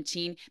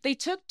 2017, they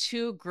took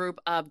two group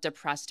of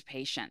depressed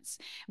patients.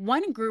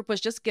 One group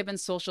was just given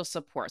social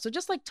support, so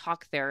just like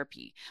talk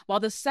therapy, while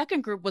the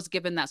second group was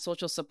given that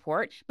social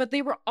support, but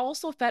they were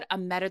also fed a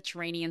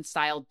Mediterranean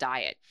style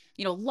diet.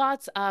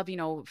 Lots of,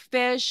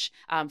 fish,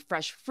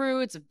 fresh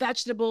fruits,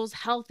 vegetables,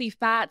 healthy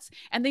fats,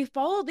 and they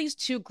followed these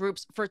two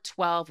groups for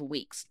 12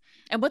 weeks.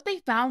 And what they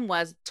found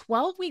was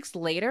 12 weeks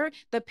later,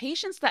 the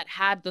patients that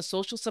had the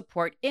social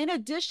support, in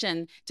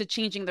addition to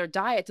changing their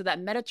diet to that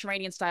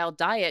Mediterranean style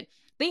diet,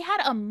 they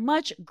had a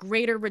much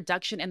greater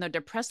reduction in their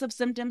depressive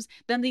symptoms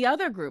than the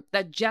other group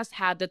that just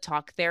had the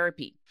talk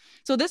therapy.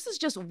 So this is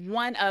just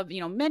one of,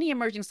 many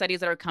emerging studies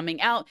that are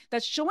coming out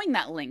that's showing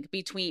that link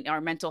between our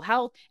mental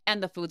health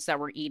and the foods that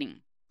we're eating.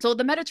 So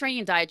the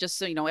Mediterranean diet, just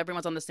so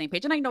everyone's on the same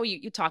page, and I know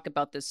you talk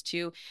about this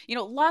too.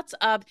 Lots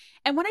of,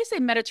 and when I say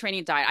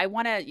Mediterranean diet, I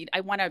want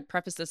to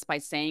preface this by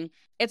saying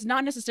it's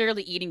not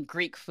necessarily eating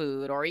Greek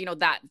food or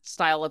that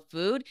style of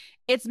food.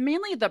 It's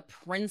mainly the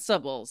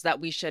principles that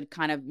we should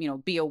kind of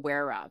be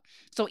aware of.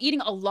 So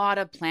eating a lot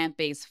of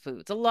plant-based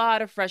foods, a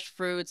lot of fresh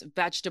fruits,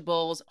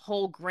 vegetables,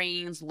 whole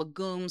grains,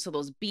 legumes, so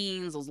those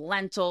beans, those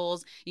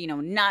lentils,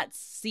 nuts,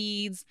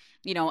 seeds,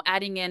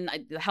 adding in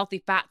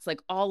healthy fats like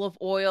olive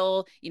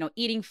oil,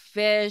 eating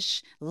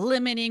fish,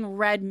 limiting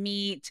red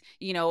meat,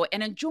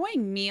 and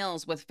enjoying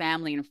meals with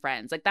family and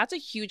friends. Like that's a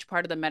huge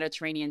part of the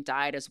Mediterranean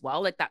diet as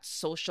well, like that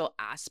social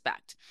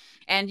aspect.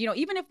 And,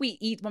 even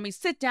if when we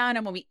sit down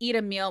and when we eat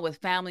a meal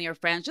with family or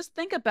friends, just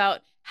think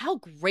about how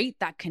great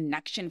that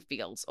connection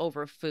feels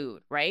over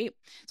food, right?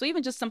 So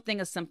even just something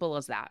as simple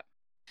as that.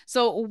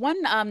 So,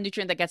 one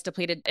nutrient that gets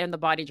depleted in the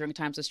body during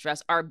times of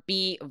stress are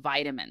B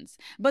vitamins.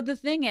 But the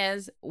thing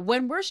is,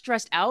 when we're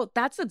stressed out,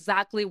 that's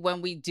exactly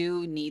when we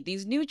do need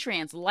these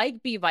nutrients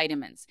like B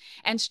vitamins.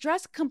 And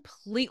stress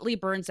completely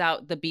burns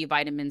out the B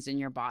vitamins in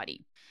your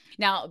body.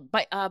 Now,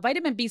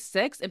 vitamin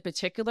B6 in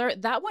particular,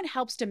 that one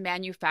helps to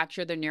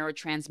manufacture the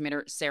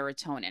neurotransmitter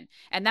serotonin.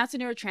 And that's a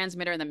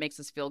neurotransmitter that makes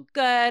us feel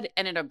good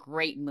and in a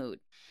great mood.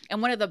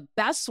 And one of the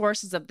best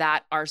sources of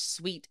that are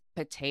sweet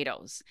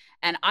potatoes.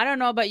 And I don't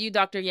know about you,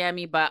 Dr.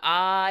 Yami, but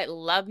I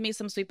love me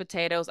some sweet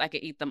potatoes. I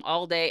could eat them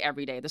all day,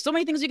 every day. There's so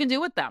many things you can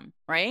do with them,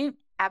 right?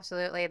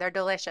 Absolutely. They're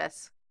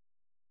delicious.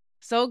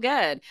 So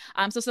good.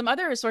 So some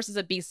other sources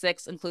of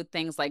B6 include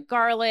things like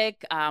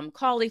garlic,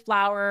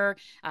 cauliflower,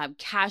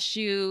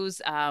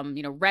 cashews,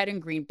 red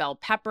and green bell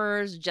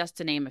peppers, just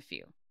to name a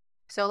few.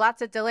 So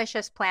lots of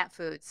delicious plant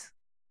foods.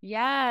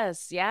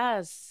 Yes,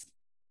 yes.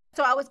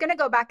 So I was going to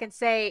go back and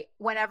say,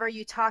 whenever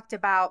you talked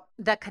about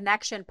the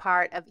connection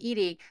part of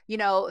eating,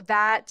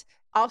 that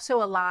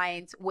also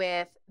aligns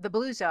with the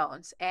blue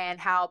zones and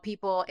how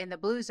people in the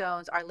blue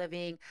zones are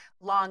living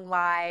long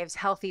lives,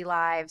 healthy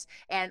lives.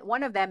 And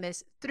one of them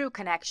is through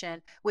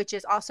connection, which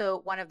is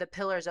also one of the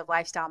pillars of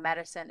lifestyle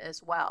medicine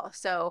as well.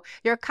 So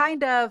you're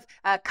kind of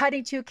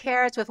cutting two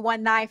carrots with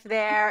one knife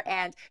there,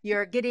 and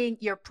you're getting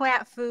your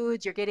plant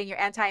foods, you're getting your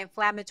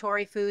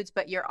anti-inflammatory foods,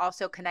 but you're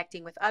also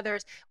connecting with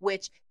others,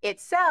 which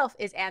itself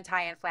is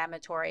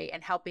anti-inflammatory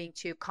and helping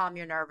to calm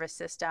your nervous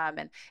system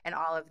and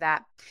all of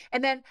that.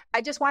 And then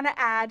I just want to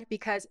add,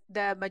 because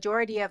the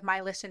majority of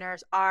my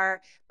listeners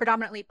are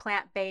predominantly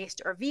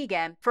plant-based or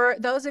vegan, for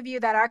those of you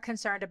that are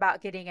concerned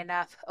about getting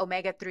enough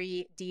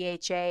omega-3,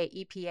 DHA,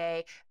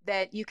 EPA,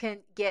 that you can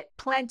get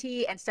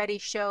plenty, and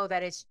studies show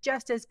that it's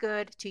just as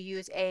good to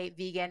use a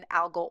vegan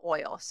algal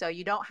oil. So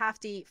you don't have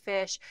to eat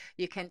fish.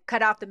 You can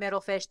cut out the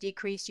middle fish,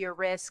 decrease your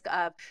risk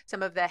of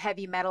some of the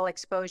heavy metal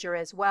exposure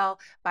as well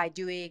by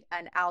doing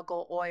an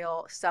algal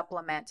oil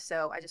supplement.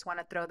 So I just want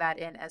to throw that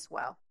in as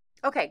well.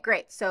 Okay,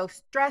 great. So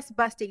stress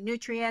busting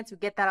nutrients, we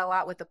get that a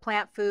lot with the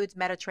plant foods,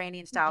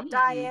 Mediterranean style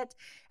diet.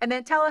 And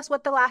then tell us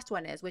what the last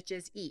one is, which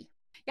is E.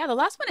 Yeah, the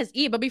last one is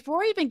E. But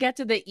before I even get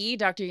to the E,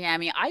 Dr.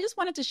 Yami, I just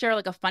wanted to share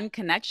like a fun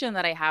connection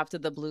that I have to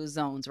the blue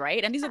zones,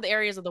 right? And these are the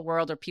areas of the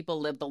world where people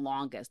live the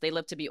longest. They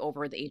live to be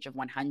over the age of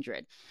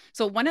 100.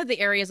 So one of the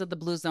areas of the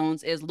blue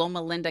zones is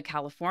Loma Linda,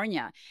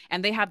 California,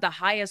 and they have the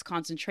highest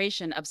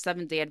concentration of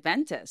Seventh-day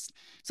Adventists.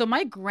 So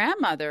my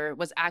grandmother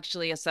was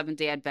actually a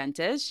Seventh-day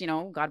Adventist.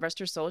 God rest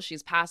her soul,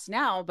 she's passed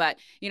now. But,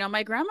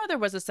 my grandmother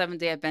was a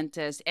Seventh-day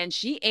Adventist, and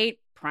she ate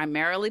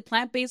primarily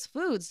plant-based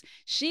foods.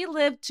 She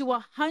lived to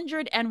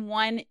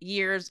 101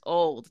 years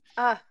old.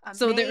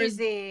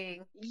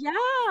 Amazing.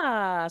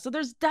 So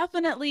there's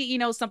definitely,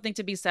 something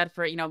to be said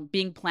for,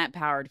 being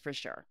plant-powered for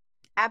sure.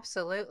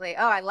 Absolutely.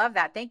 Oh, I love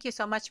that. Thank you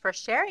so much for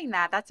sharing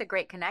that. That's a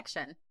great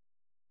connection.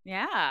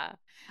 Yeah.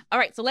 All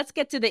right. So let's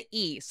get to the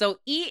E. So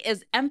E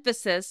is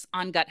emphasis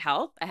on gut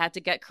health. I had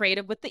to get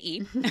creative with the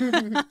E.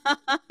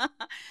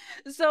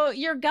 So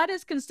your gut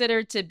is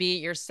considered to be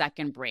your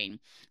second brain.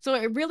 So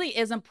it really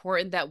is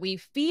important that we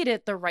feed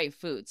it the right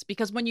foods,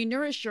 because when you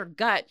nourish your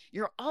gut,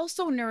 you're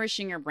also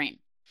nourishing your brain.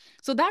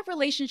 So that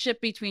relationship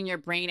between your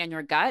brain and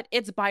your gut,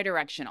 it's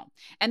bidirectional.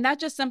 And that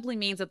just simply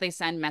means that they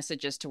send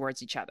messages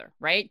towards each other,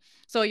 right?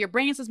 So your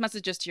brain sends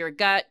messages to your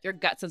gut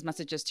sends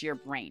messages to your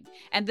brain.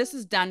 And this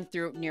is done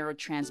through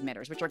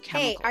neurotransmitters, which are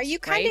chemicals. Hey, are you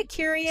kind of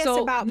curious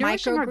about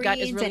nourishing our gut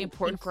microgreens is really and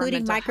important for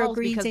including mental health,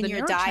 microgreens because in the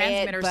your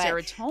diet, neurotransmitter but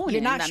serotonin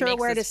you're not that sure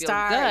makes where us to feel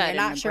start, good you're and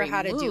not the sure brain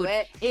how to do mood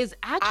it? is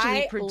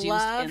actually produced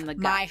love in the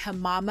gut. my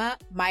Hamama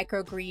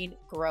microgreen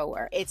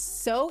grower. It's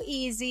so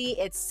easy,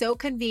 it's so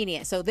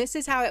convenient. So this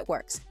is how it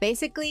works.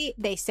 Basically,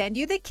 they send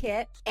you the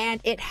kit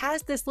and it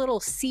has this little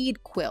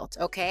seed quilt,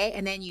 okay?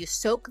 And then you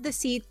soak the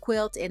seed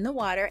quilt in the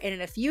water, and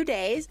in a few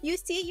days, you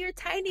see your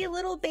tiny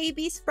little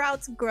baby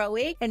sprouts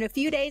growing. And a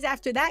few days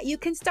after that, you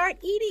can start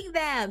eating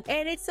them.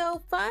 And it's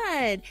so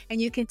fun.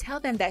 And you can tell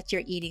them that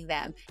you're eating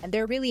them. And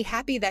they're really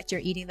happy that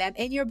you're eating them.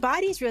 And your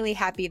body's really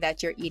happy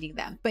that you're eating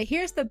them. But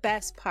here's the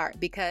best part,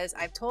 because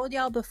I've told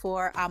y'all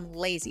before, I'm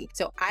lazy.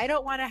 So I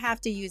don't want to have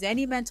to use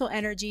any mental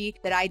energy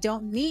that I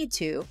don't need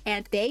to.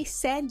 And they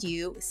send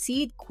you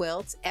seed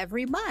quilts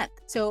every month.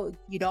 So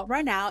you don't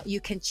run out. You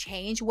can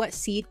change what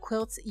seed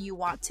quilts you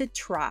want to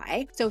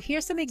try. So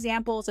here's some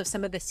examples of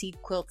some of the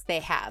seed quilts they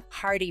have: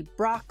 hearty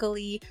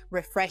broccoli,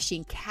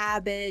 refreshing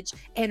cabbage,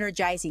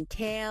 energizing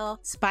kale,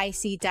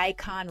 spicy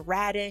daikon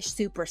radish,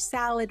 super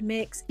salad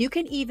mix. You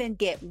can even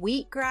get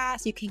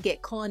wheatgrass. You can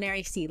get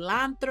culinary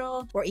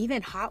cilantro, or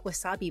even hot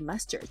wasabi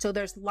mustard. So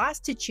there's lots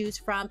to choose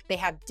from. They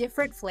have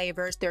different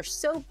flavors. They're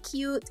so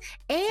cute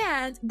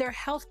and they're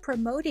health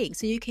promoting.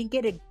 So you can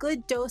get a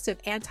good dose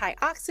of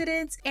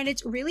antioxidants, and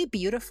it's really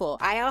beautiful.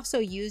 I also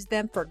use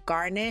them for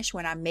garnish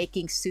when I'm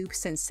making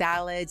soups and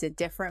salads and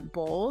different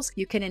bowls.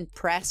 You can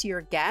impress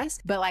your guests,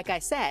 but like I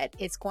said,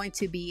 it's going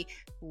to be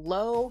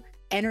low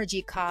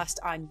energy cost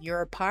on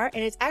your part,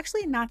 and it's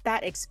actually not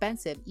that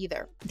expensive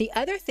either. The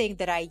other thing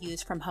that I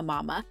use from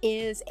Hamama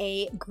is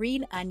a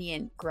green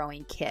onion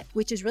growing kit,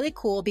 which is really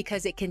cool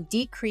because it can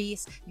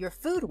decrease your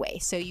food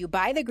waste. So you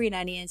buy the green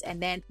onions,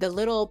 and then the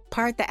little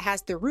part that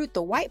has the root,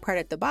 the white part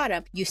at the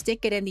bottom, you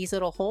stick it in these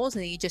little holes,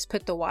 and then you just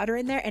put the water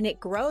in there and it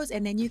grows,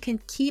 and then you can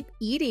keep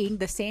eating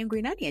the same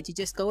green onions. You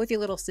just go with your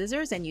little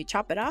scissors and you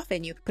chop it off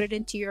and you put it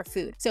into your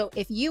food. So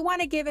if you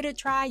want to give it a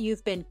try,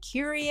 you've been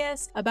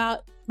curious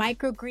about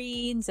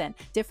microgreens and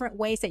different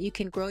ways that you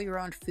can grow your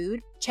own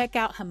food, check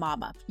out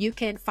Hamama. You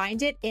can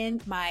find it in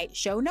my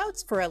show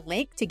notes for a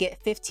link to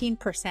get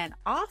 15%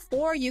 off,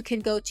 or you can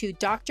go to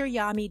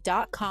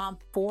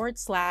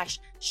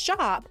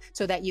dryami.com/shop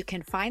so that you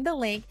can find the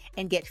link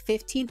and get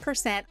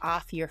 15%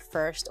 off your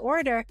first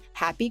order.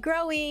 Happy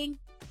growing!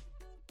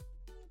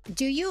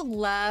 Do you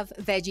love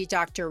Veggie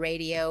Doctor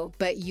Radio,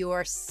 but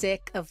you're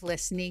sick of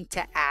listening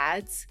to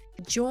ads?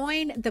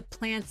 Join the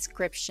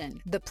Plantscription.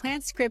 The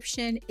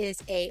Plantscription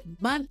is a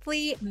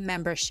monthly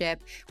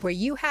membership where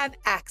you have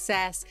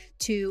access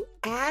to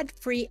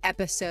ad-free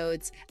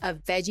episodes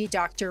of Veggie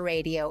Doctor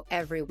Radio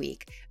every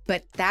week.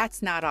 But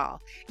that's not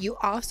all. You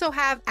also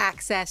have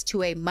access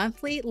to a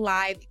monthly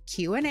live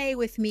Q&A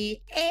with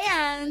me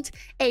and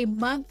a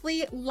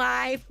monthly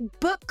live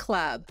book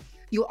club.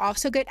 You'll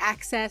also get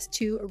access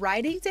to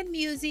writings and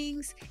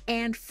musings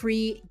and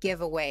free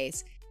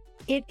giveaways.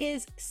 It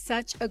is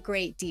such a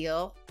great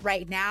deal.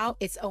 Right now,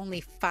 it's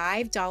only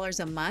 $5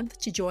 a month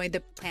to join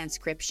the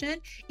Planscription.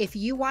 If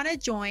you want to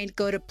join,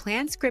 go to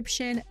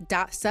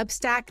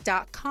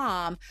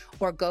planscription.substack.com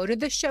or go to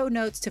the show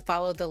notes to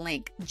follow the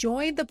link.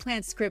 Join the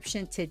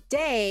Planscription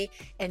today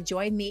and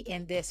join me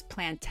in this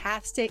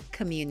plantastic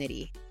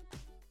community.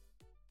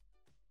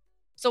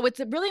 So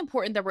it's really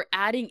important that we're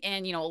adding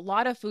in, a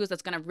lot of foods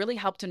that's going to really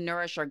help to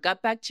nourish our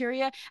gut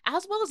bacteria,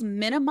 as well as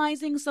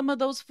minimizing some of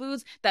those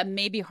foods that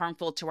may be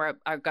harmful to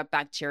our gut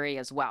bacteria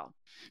as well.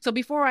 So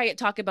before I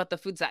talk about the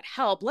foods that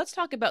help, let's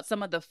talk about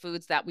some of the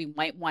foods that we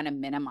might want to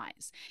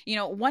minimize.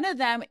 One of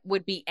them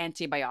would be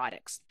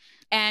antibiotics.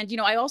 And,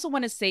 I also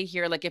want to say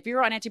here, like if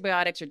you're on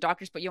antibiotics, your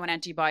doctors put you on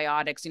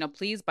antibiotics,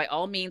 please, by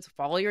all means,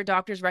 follow your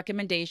doctor's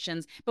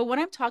recommendations. But what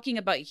I'm talking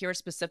about here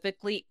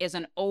specifically is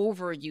an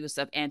overuse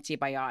of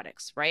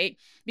antibiotics, right?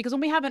 Because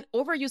when we have an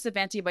overuse of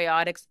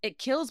antibiotics, it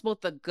kills both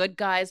the good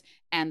guys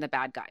and the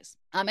bad guys.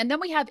 And then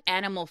we have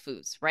animal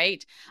foods,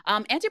 right?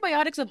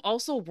 Antibiotics have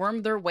also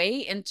wormed their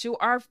way into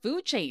our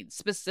food chain,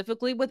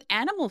 specifically with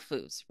animal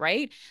foods,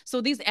 right?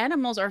 So these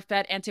animals are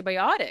fed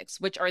antibiotics,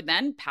 which are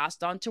then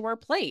passed on to our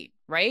plate,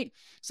 right?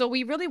 So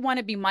we really want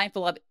to be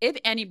mindful of, if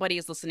anybody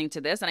is listening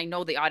to this, and I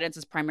know the audience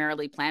is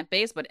primarily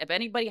plant-based, but if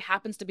anybody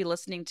happens to be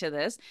listening to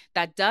this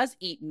that does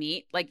eat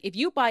meat, like if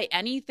you buy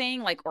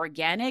anything like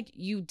organic,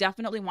 you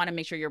definitely want to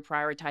make sure you're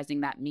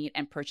prioritizing that meat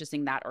and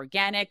purchasing that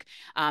organic.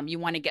 You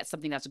want to get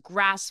something that's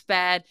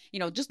grass-fed.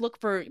 Just look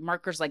for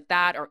markers like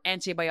that, or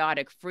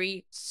antibiotic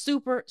free.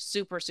 Super,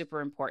 super,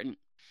 super important.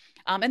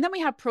 And then we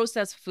have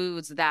processed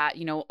foods that,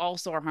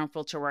 also are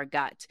harmful to our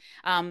gut,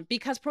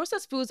 because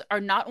processed foods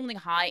are not only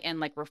high in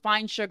like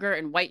refined sugar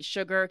and white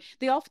sugar,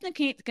 they often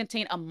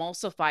contain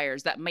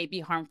emulsifiers that might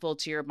be harmful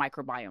to your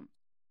microbiome.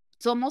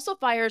 So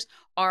emulsifiers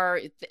are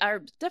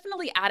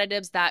definitely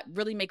additives that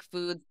really make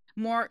foods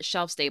more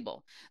shelf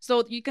stable.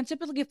 So you can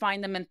typically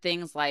find them in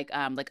things like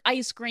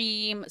ice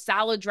cream,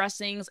 salad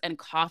dressings, and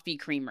coffee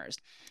creamers.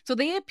 So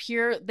they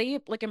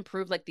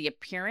improve like the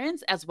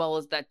appearance as well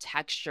as the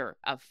texture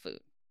of food.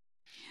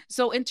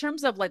 So in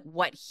terms of like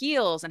what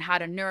heals and how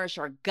to nourish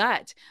our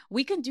gut,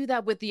 we can do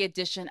that with the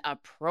addition of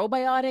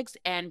probiotics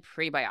and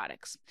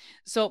prebiotics.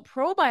 So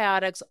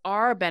probiotics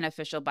are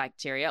beneficial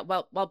bacteria,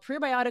 while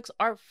prebiotics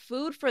are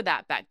food for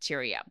that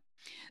bacteria.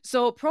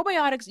 So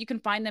probiotics, you can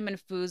find them in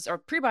foods, or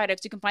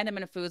prebiotics, you can find them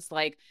in foods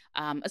like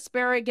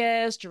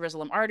asparagus,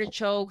 Jerusalem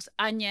artichokes,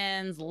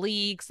 onions,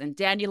 leeks, and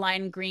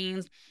dandelion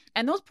greens.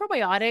 And those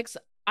probiotics,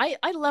 I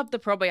love the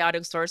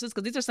probiotic sources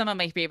because these are some of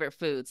my favorite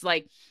foods,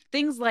 like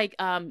things like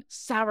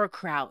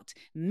sauerkraut,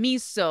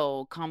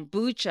 miso,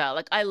 kombucha.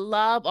 Like I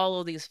love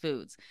all of these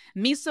foods.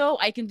 Miso,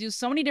 I can do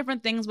so many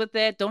different things with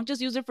it. Don't just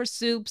use it for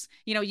soups,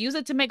 use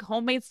it to make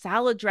homemade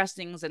salad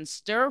dressings and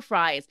stir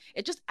fries.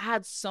 It just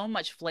adds so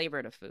much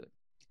flavor to food.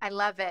 I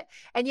love it.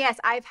 And yes,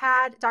 I've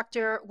had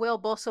Dr. Will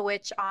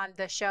Bulsiewicz on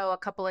the show a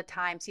couple of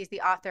times. He's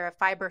the author of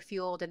Fiber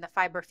Fueled and the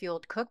Fiber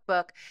Fueled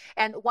Cookbook.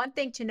 And one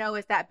thing to know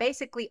is that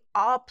basically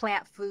all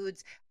plant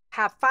foods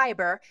have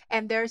fiber,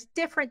 and there's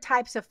different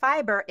types of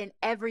fiber in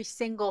every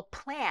single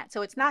plant.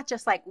 So it's not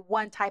just like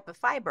one type of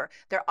fiber.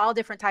 They're all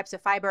different types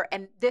of fiber,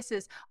 and this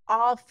is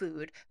all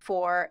food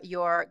for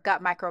your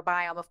gut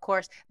microbiome. Of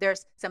course,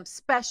 there's some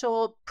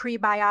special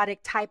prebiotic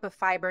type of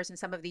fibers in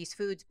some of these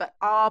foods, but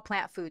all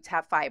plant foods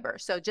have fiber.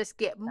 So just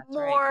get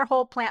more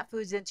whole plant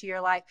foods into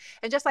your life.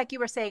 And just like you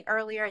were saying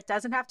earlier, it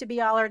doesn't have to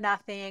be all or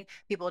nothing.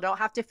 People don't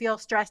have to feel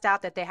stressed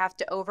out that they have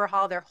to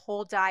overhaul their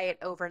whole diet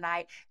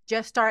overnight.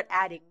 Just start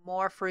adding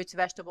more fruits,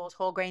 vegetables,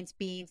 whole grains,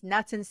 beans,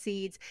 nuts, and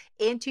seeds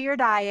into your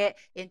diet,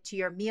 into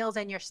your meals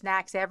and your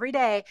snacks every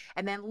day.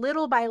 And then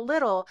little by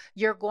little,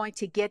 you're going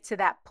to get to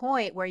that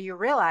point where you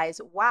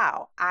realize,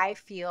 wow, I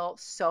feel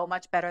so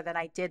much better than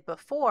I did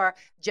before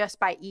just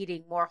by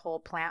eating more whole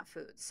plant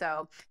foods.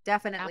 So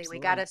definitely, we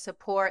got to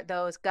support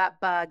those gut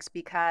bugs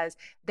because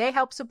they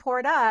help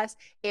support us.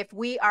 If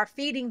we are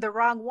feeding the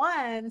wrong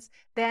ones,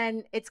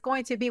 then it's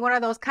going to be one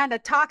of those kind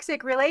of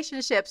toxic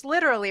relationships,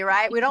 literally,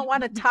 right? We don't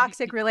want a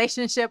toxic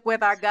relationship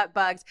with our gut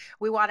bugs.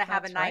 We want to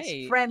have a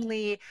nice,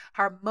 friendly,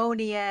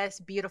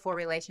 harmonious, beautiful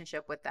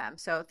relationship with them.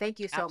 So thank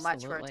you so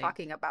much for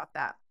talking about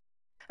that.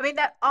 I mean,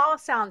 that all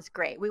sounds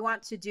great. We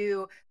want to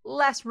do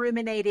less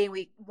ruminating.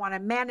 We want to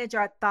manage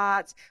our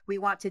thoughts. We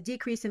want to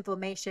decrease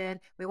inflammation.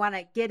 We want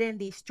to get in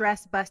these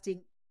stress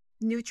busting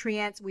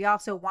nutrients. We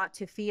also want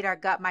to feed our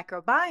gut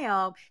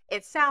microbiome.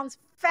 It sounds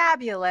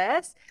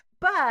fabulous,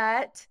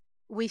 but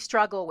we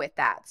struggle with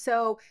that.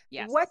 So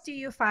what do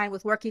you find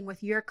with working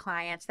with your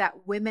clients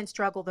that women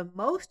struggle the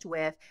most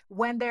with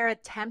when they're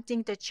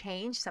attempting to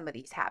change some of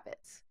these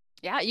habits?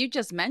 Yeah, you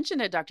just mentioned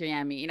it, Dr.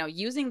 Yami,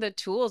 using the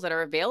tools that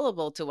are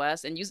available to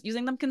us and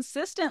using them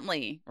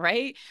consistently,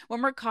 right?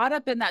 When we're caught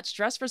up in that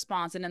stress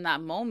response and in that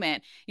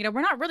moment,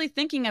 we're not really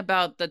thinking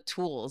about the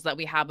tools that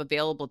we have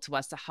available to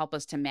us to help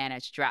us to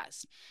manage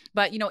stress.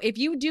 But, if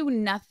you do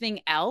nothing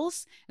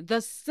else,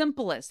 the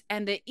simplest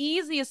and the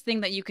easiest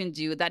thing that you can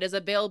do that is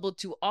available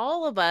to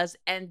all of us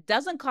and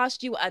doesn't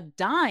cost you a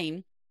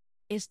dime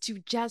is to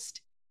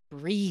just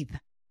breathe.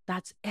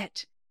 That's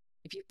it.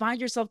 If you find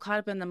yourself caught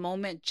up in the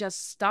moment,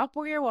 just stop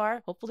where you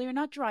are. Hopefully, you're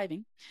not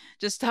driving.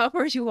 Just stop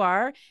where you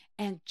are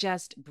and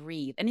just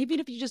breathe. And even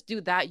if you just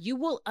do that, you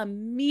will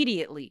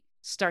immediately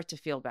start to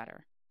feel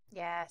better.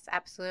 Yes,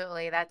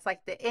 absolutely. That's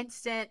like the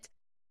instant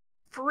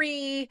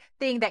free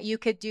thing that you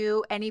could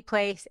do any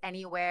place,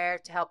 anywhere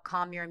to help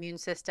calm your immune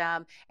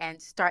system and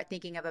start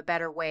thinking of a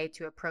better way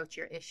to approach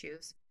your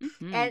issues.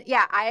 Hmm. And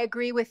yeah, I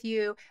agree with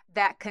you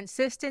that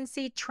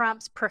consistency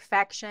trumps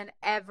perfection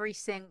every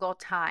single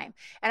time.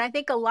 And I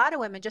think a lot of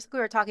women, just like we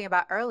were talking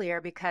about earlier,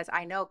 because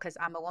I know because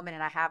I'm a woman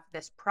and I have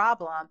this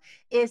problem,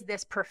 is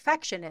this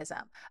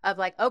perfectionism of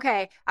like,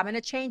 okay, I'm going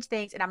to change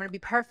things and I'm going to be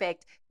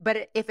perfect.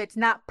 But if it's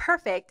not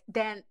perfect,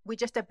 then we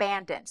just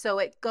abandon. So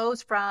it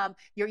goes from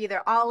you're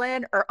either all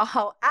in or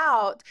all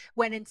out,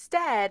 when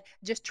instead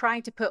just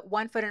trying to put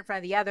one foot in front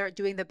of the other,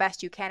 doing the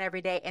best you can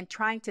every day, and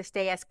trying to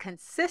stay as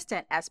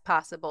consistent as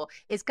possible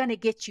is going to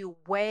get you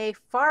way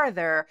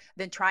farther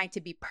than trying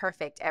to be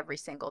perfect every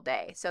single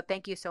day. So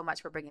thank you so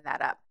much for bringing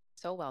that up.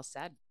 So well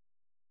said.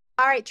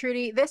 All right,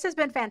 Trudy, this has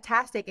been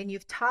fantastic, and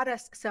you've taught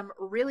us some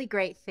really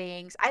great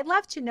things. I'd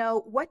love to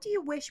know, what do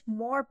you wish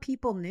more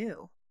people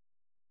knew?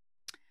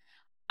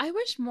 I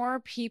wish more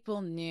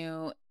people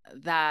knew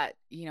that,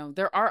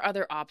 there are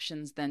other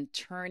options than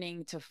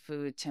turning to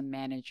food to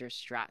manage your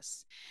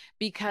stress.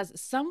 Because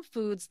some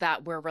foods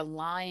that we're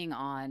relying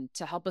on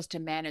to help us to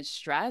manage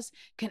stress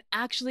can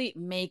actually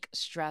make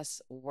stress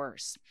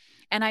worse.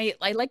 And I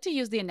like to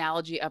use the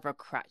analogy of a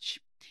crutch.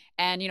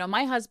 And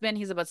my husband,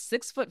 he's about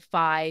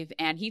 6'5",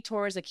 and he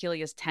tore his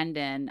Achilles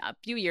tendon a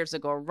few years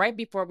ago, right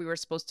before we were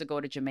supposed to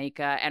go to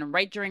Jamaica, and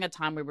right during a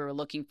time where we were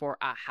looking for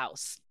a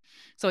house.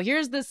 So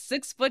here's this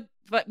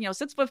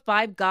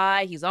 6'5"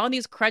 guy. He's on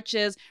these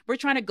crutches. We're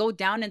trying to go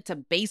down into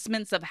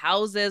basements of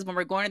houses when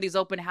we're going to these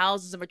open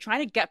houses, and we're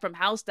trying to get from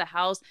house to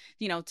house,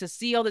 to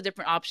see all the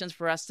different options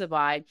for us to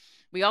buy.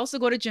 We also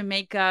go to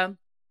Jamaica.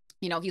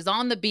 He's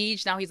on the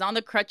beach. Now he's on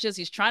the crutches.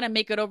 He's trying to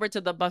make it over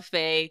to the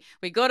buffet.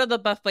 We go to the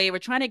buffet. We're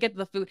trying to get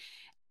the food.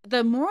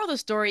 The moral of the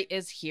story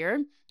is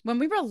here: when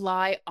we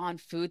rely on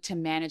food to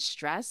manage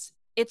stress,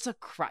 it's a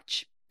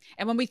crutch.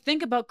 And when we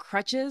think about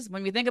crutches,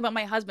 when we think about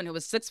my husband who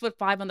was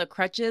 6'5" on the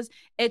crutches,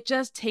 it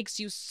just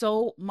takes you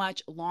so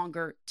much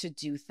longer to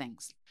do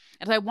things.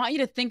 And so I want you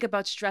to think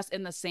about stress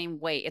in the same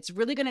way. It's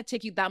really going to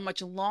take you that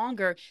much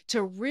longer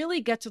to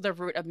really get to the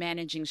root of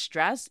managing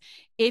stress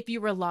if you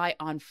rely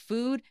on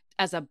food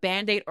as a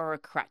band-aid or a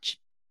crutch.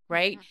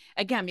 Right? Mhm.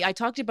 Again, I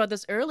talked about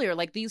this earlier.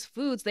 Like, these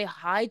foods, they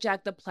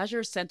hijack the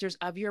pleasure centers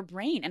of your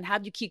brain and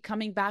have you keep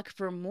coming back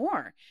for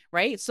more.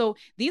 Right? So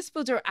these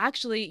foods are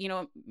actually,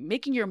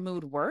 making your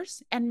mood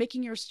worse and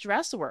making your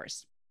stress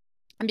worse.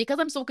 And because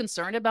I'm so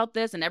concerned about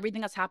this and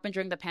everything that's happened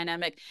during the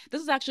pandemic,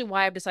 this is actually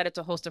why I've decided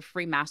to host a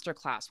free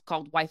masterclass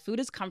called Why Food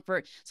is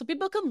Comfort, so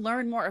people can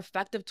learn more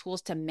effective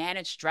tools to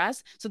manage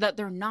stress so that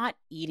they're not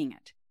eating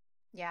it.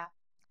 Yeah,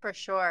 for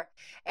sure.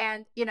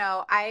 And,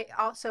 I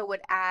also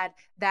would add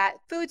that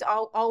food's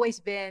always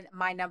been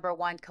my number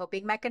one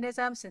coping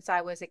mechanism since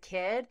I was a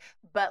kid.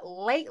 But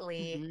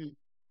lately, Mhm.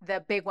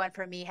 the big one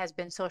for me has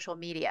been social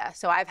media.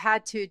 So I've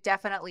had to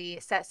definitely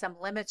set some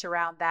limits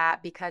around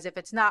that, because if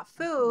it's not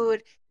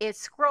food,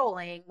 it's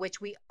scrolling,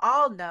 which we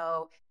all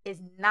know is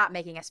not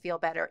making us feel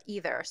better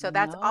either. So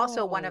that's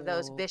also one of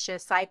those No.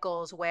 vicious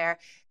cycles where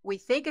we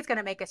think it's going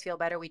to make us feel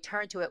better. We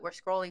turn to it, we're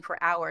scrolling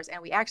for hours, and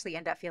we actually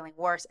end up feeling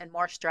worse and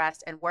more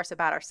stressed and worse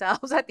about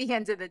ourselves at the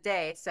end of the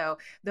day. So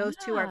those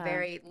two are Yeah.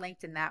 very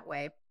linked in that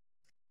way.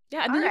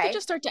 Yeah, and All then you could right.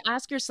 just start to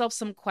ask yourself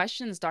some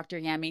questions, Dr.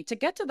 Yami, to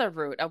get to the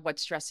root of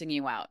what's stressing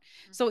you out.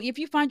 So if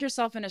you find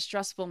yourself in a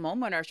stressful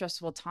moment or a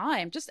stressful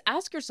time, just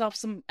ask yourself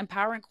some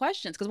empowering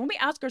questions. Because when we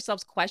ask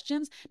ourselves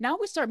questions, now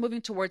we start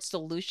moving towards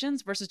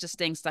solutions versus just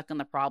staying stuck in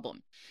the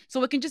problem.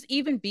 So it can just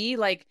even be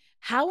like,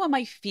 how am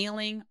I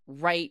feeling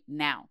right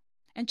now?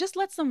 And just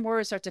let some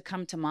words start to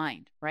come to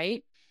mind,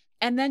 right?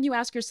 And then you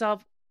ask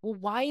yourself, well,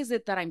 why is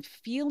it that I'm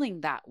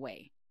feeling that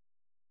way?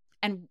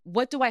 And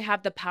what do I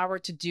have the power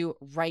to do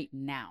right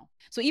now?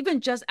 So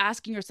even just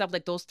asking yourself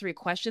like those three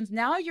questions,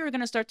 now you're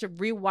going to start to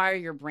rewire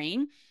your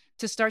brain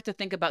to start to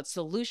think about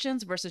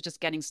solutions versus just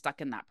getting stuck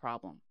in that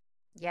problem.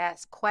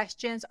 Yes,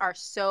 questions are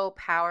so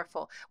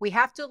powerful. We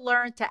have to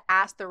learn to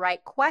ask the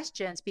right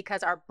questions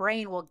because our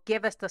brain will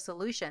give us the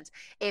solutions.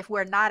 If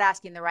we're not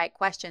asking the right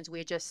questions,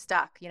 we're just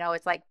stuck.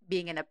 It's like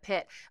being in a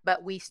pit,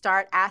 but we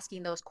start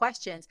asking those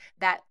questions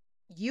that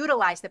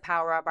utilize the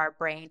power of our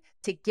brain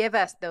to give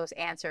us those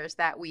answers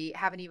that we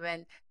haven't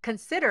even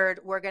considered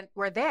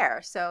we're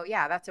there. So,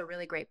 yeah, that's a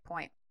really great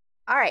point.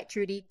 All right,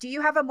 Trudy, do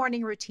you have a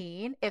morning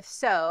routine? If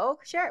so,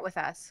 share it with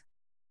us.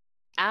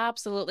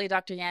 Absolutely,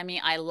 Dr. Yami.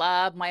 I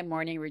love my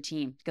morning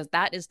routine because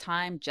that is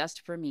time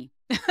just for me.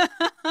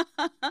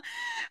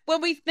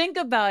 When we think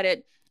about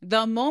it,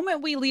 the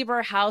moment we leave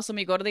our house and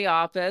we go to the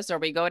office or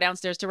we go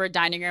downstairs to our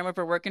dining room if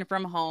we're working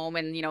from home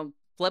and,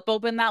 flip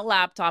open that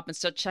laptop and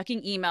start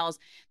checking emails,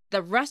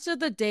 the rest of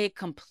the day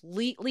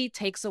completely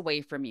takes away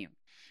from you.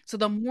 So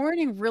the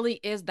morning really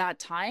is that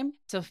time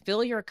to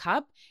fill your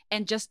cup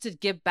and just to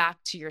give back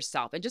to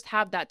yourself and just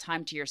have that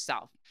time to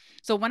yourself.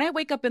 So when I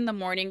wake up in the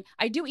morning,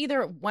 I do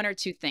either one or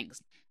two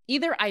things.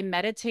 Either I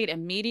meditate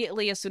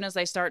immediately as soon as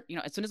I start,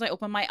 as soon as I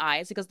open my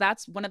eyes, because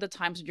that's one of the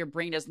times when your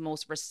brain is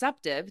most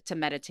receptive to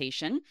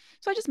meditation.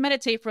 So I just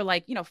meditate for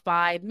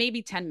 5,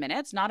 maybe 10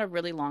 minutes, not a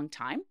really long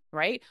time,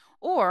 right?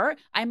 Or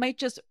I might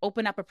just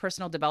open up a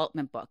personal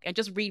development book and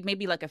just read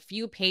maybe like a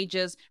few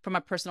pages from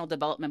a personal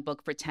development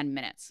book for 10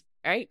 minutes,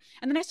 right?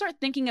 And then I start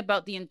thinking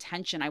about the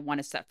intention I want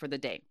to set for the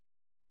day.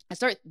 I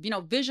start,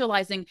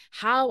 visualizing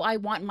how I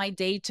want my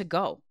day to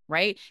go,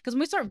 right? Because when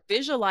we start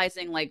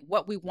visualizing like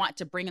what we want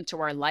to bring into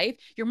our life,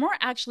 you're more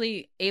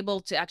actually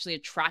able to actually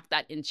attract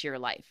that into your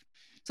life.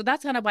 So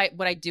that's kind of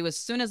what I do as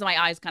soon as my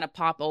eyes kind of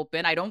pop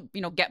open. I don't,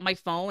 get my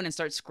phone and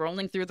start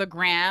scrolling through the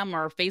gram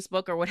or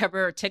Facebook or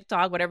whatever, or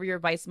TikTok, whatever your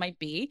vice might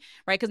be,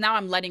 right? Because now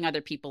I'm letting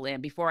other people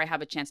in before I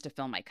have a chance to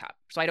fill my cup.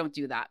 So I don't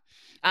do that.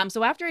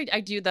 So after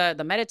I do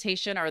the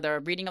meditation or the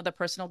reading of the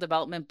personal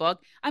development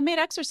book, I made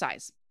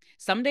exercise.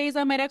 Some days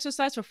I might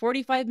exercise for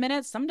 45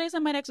 minutes. Some days I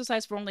might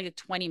exercise for only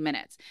 20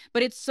 minutes.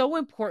 But it's so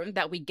important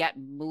that we get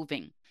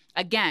moving.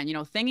 Again,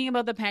 thinking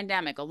about the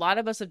pandemic, a lot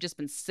of us have just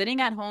been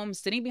sitting at home,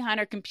 sitting behind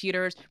our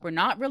computers. We're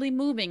not really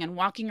moving and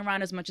walking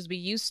around as much as we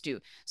used to.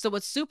 So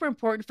it's super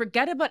important.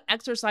 Forget about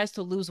exercise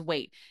to lose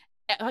weight.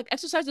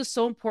 Exercise is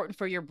so important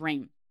for your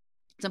brain.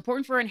 It's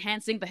important for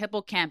enhancing the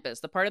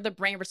hippocampus, the part of the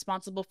brain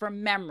responsible for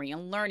memory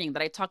and learning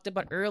that I talked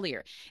about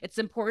earlier. It's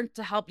important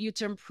to help you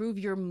to improve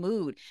your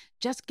mood.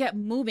 Just get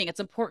moving. It's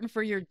important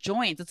for your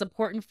joints. It's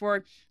important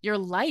for your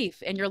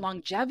life and your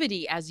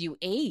longevity as you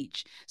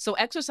age. So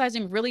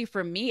exercising really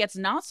for me, it's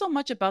not so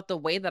much about the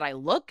way that I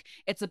look.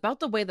 It's about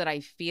the way that I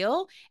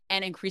feel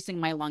and increasing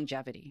my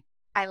longevity.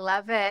 I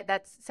love it.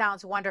 That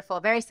sounds wonderful.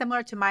 Very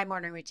similar to my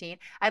morning routine.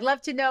 I'd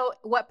love to know,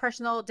 what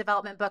personal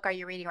development book are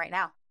you reading right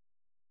now?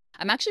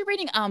 I'm actually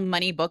reading a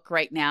money book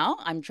right now.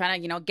 I'm trying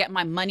to, get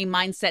my money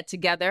mindset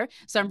together.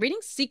 So I'm reading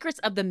Secrets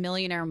of the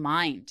Millionaire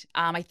Mind.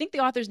 I think the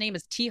author's name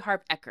is T.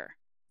 Harv Eker.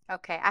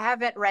 Okay. I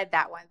haven't read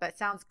that one, but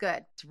sounds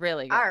good. It's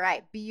really good. All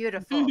right.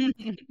 Beautiful.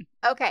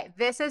 Okay.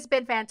 This has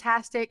been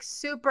fantastic.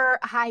 Super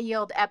high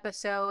yield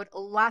episode.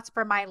 Lots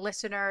for my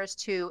listeners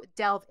to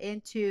delve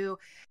into.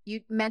 You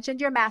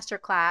mentioned your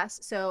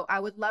masterclass. So I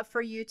would love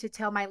for you to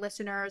tell my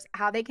listeners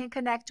how they can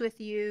connect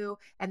with you,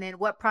 and then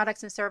what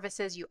products and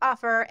services you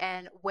offer,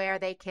 and where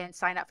they can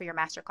sign up for your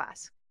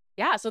masterclass.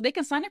 Yeah, so they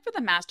can sign up for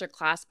the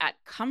masterclass at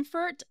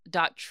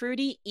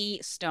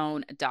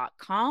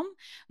comfort.trudyestone.com.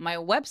 My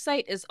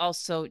website is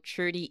also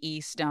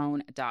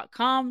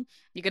trudyestone.com.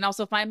 You can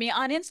also find me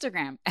on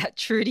Instagram at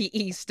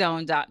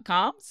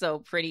trudyestone.com. So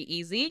pretty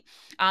easy.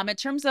 In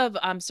terms of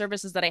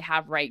services that I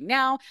have right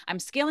now, I'm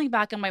scaling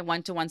back on my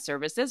one-to-one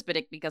services,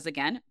 because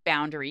again,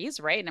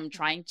 boundaries, right? And I'm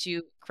trying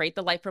to create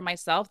the life for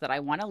myself that I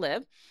want to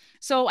live.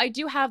 So I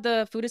do have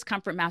the Food is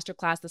Comfort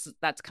Masterclass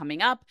that's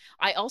coming up.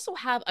 I also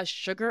have a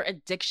sugar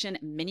addiction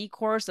mini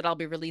course that I'll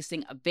be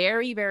releasing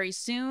very, very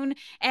soon.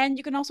 And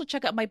you can also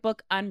check out my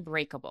book,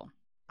 Unbreakable.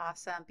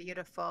 Awesome.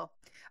 Beautiful.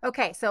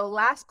 Okay. So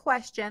last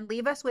question,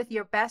 leave us with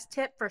your best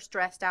tip for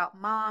stressed out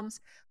moms.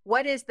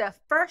 What is the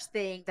first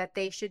thing that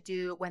they should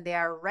do when they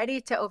are ready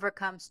to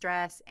overcome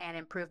stress and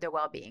improve their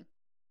well-being?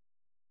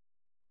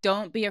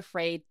 Don't be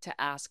afraid to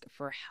ask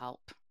for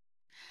help.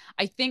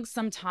 I think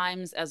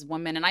sometimes as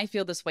women, and I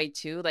feel this way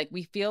too, like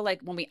we feel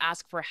like when we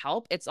ask for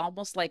help, it's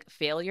almost like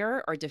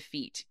failure or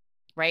defeat,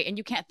 right? And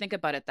you can't think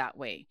about it that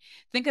way.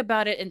 Think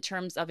about it in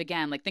terms of,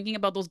 again, like thinking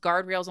about those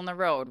guardrails on the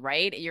road,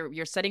 right?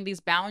 You're setting these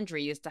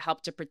boundaries to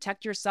help to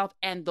protect yourself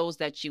and those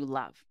that you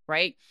love,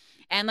 right?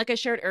 And like I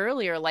shared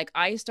earlier, like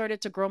I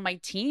started to grow my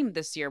team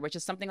this year, which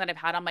is something that I've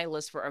had on my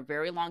list for a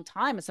very long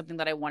time. It's something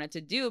that I wanted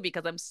to do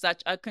because I'm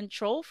such a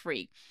control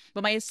freak.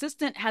 But my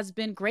assistant has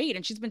been great,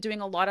 and she's been doing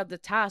a lot of the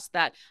tasks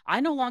that I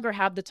no longer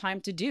have the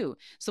time to do.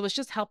 So it's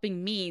just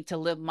helping me to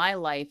live my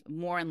life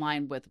more in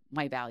line with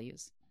my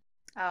values.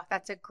 Oh,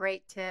 that's a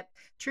great tip.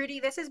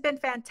 Trudy, this has been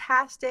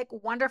fantastic,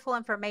 wonderful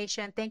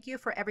information. Thank you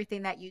for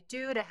everything that you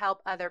do to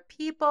help other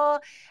people.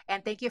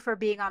 And thank you for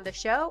being on the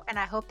show. And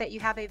I hope that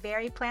you have a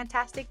very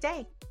plantastic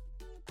day.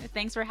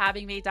 Thanks for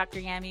having me,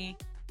 Dr. Yami.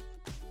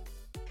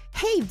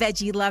 Hey,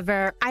 veggie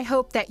lover. I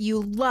hope that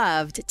you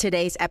loved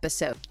today's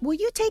episode. Will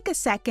you take a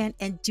second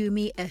and do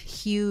me a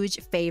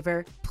huge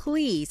favor?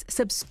 Please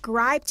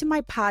subscribe to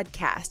my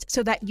podcast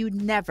so that you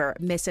never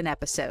miss an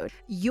episode.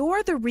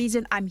 You're the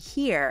reason I'm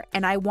here,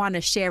 and I want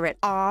to share it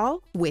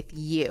all with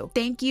you.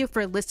 Thank you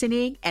for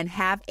listening, and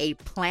have a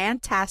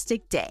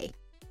plantastic day.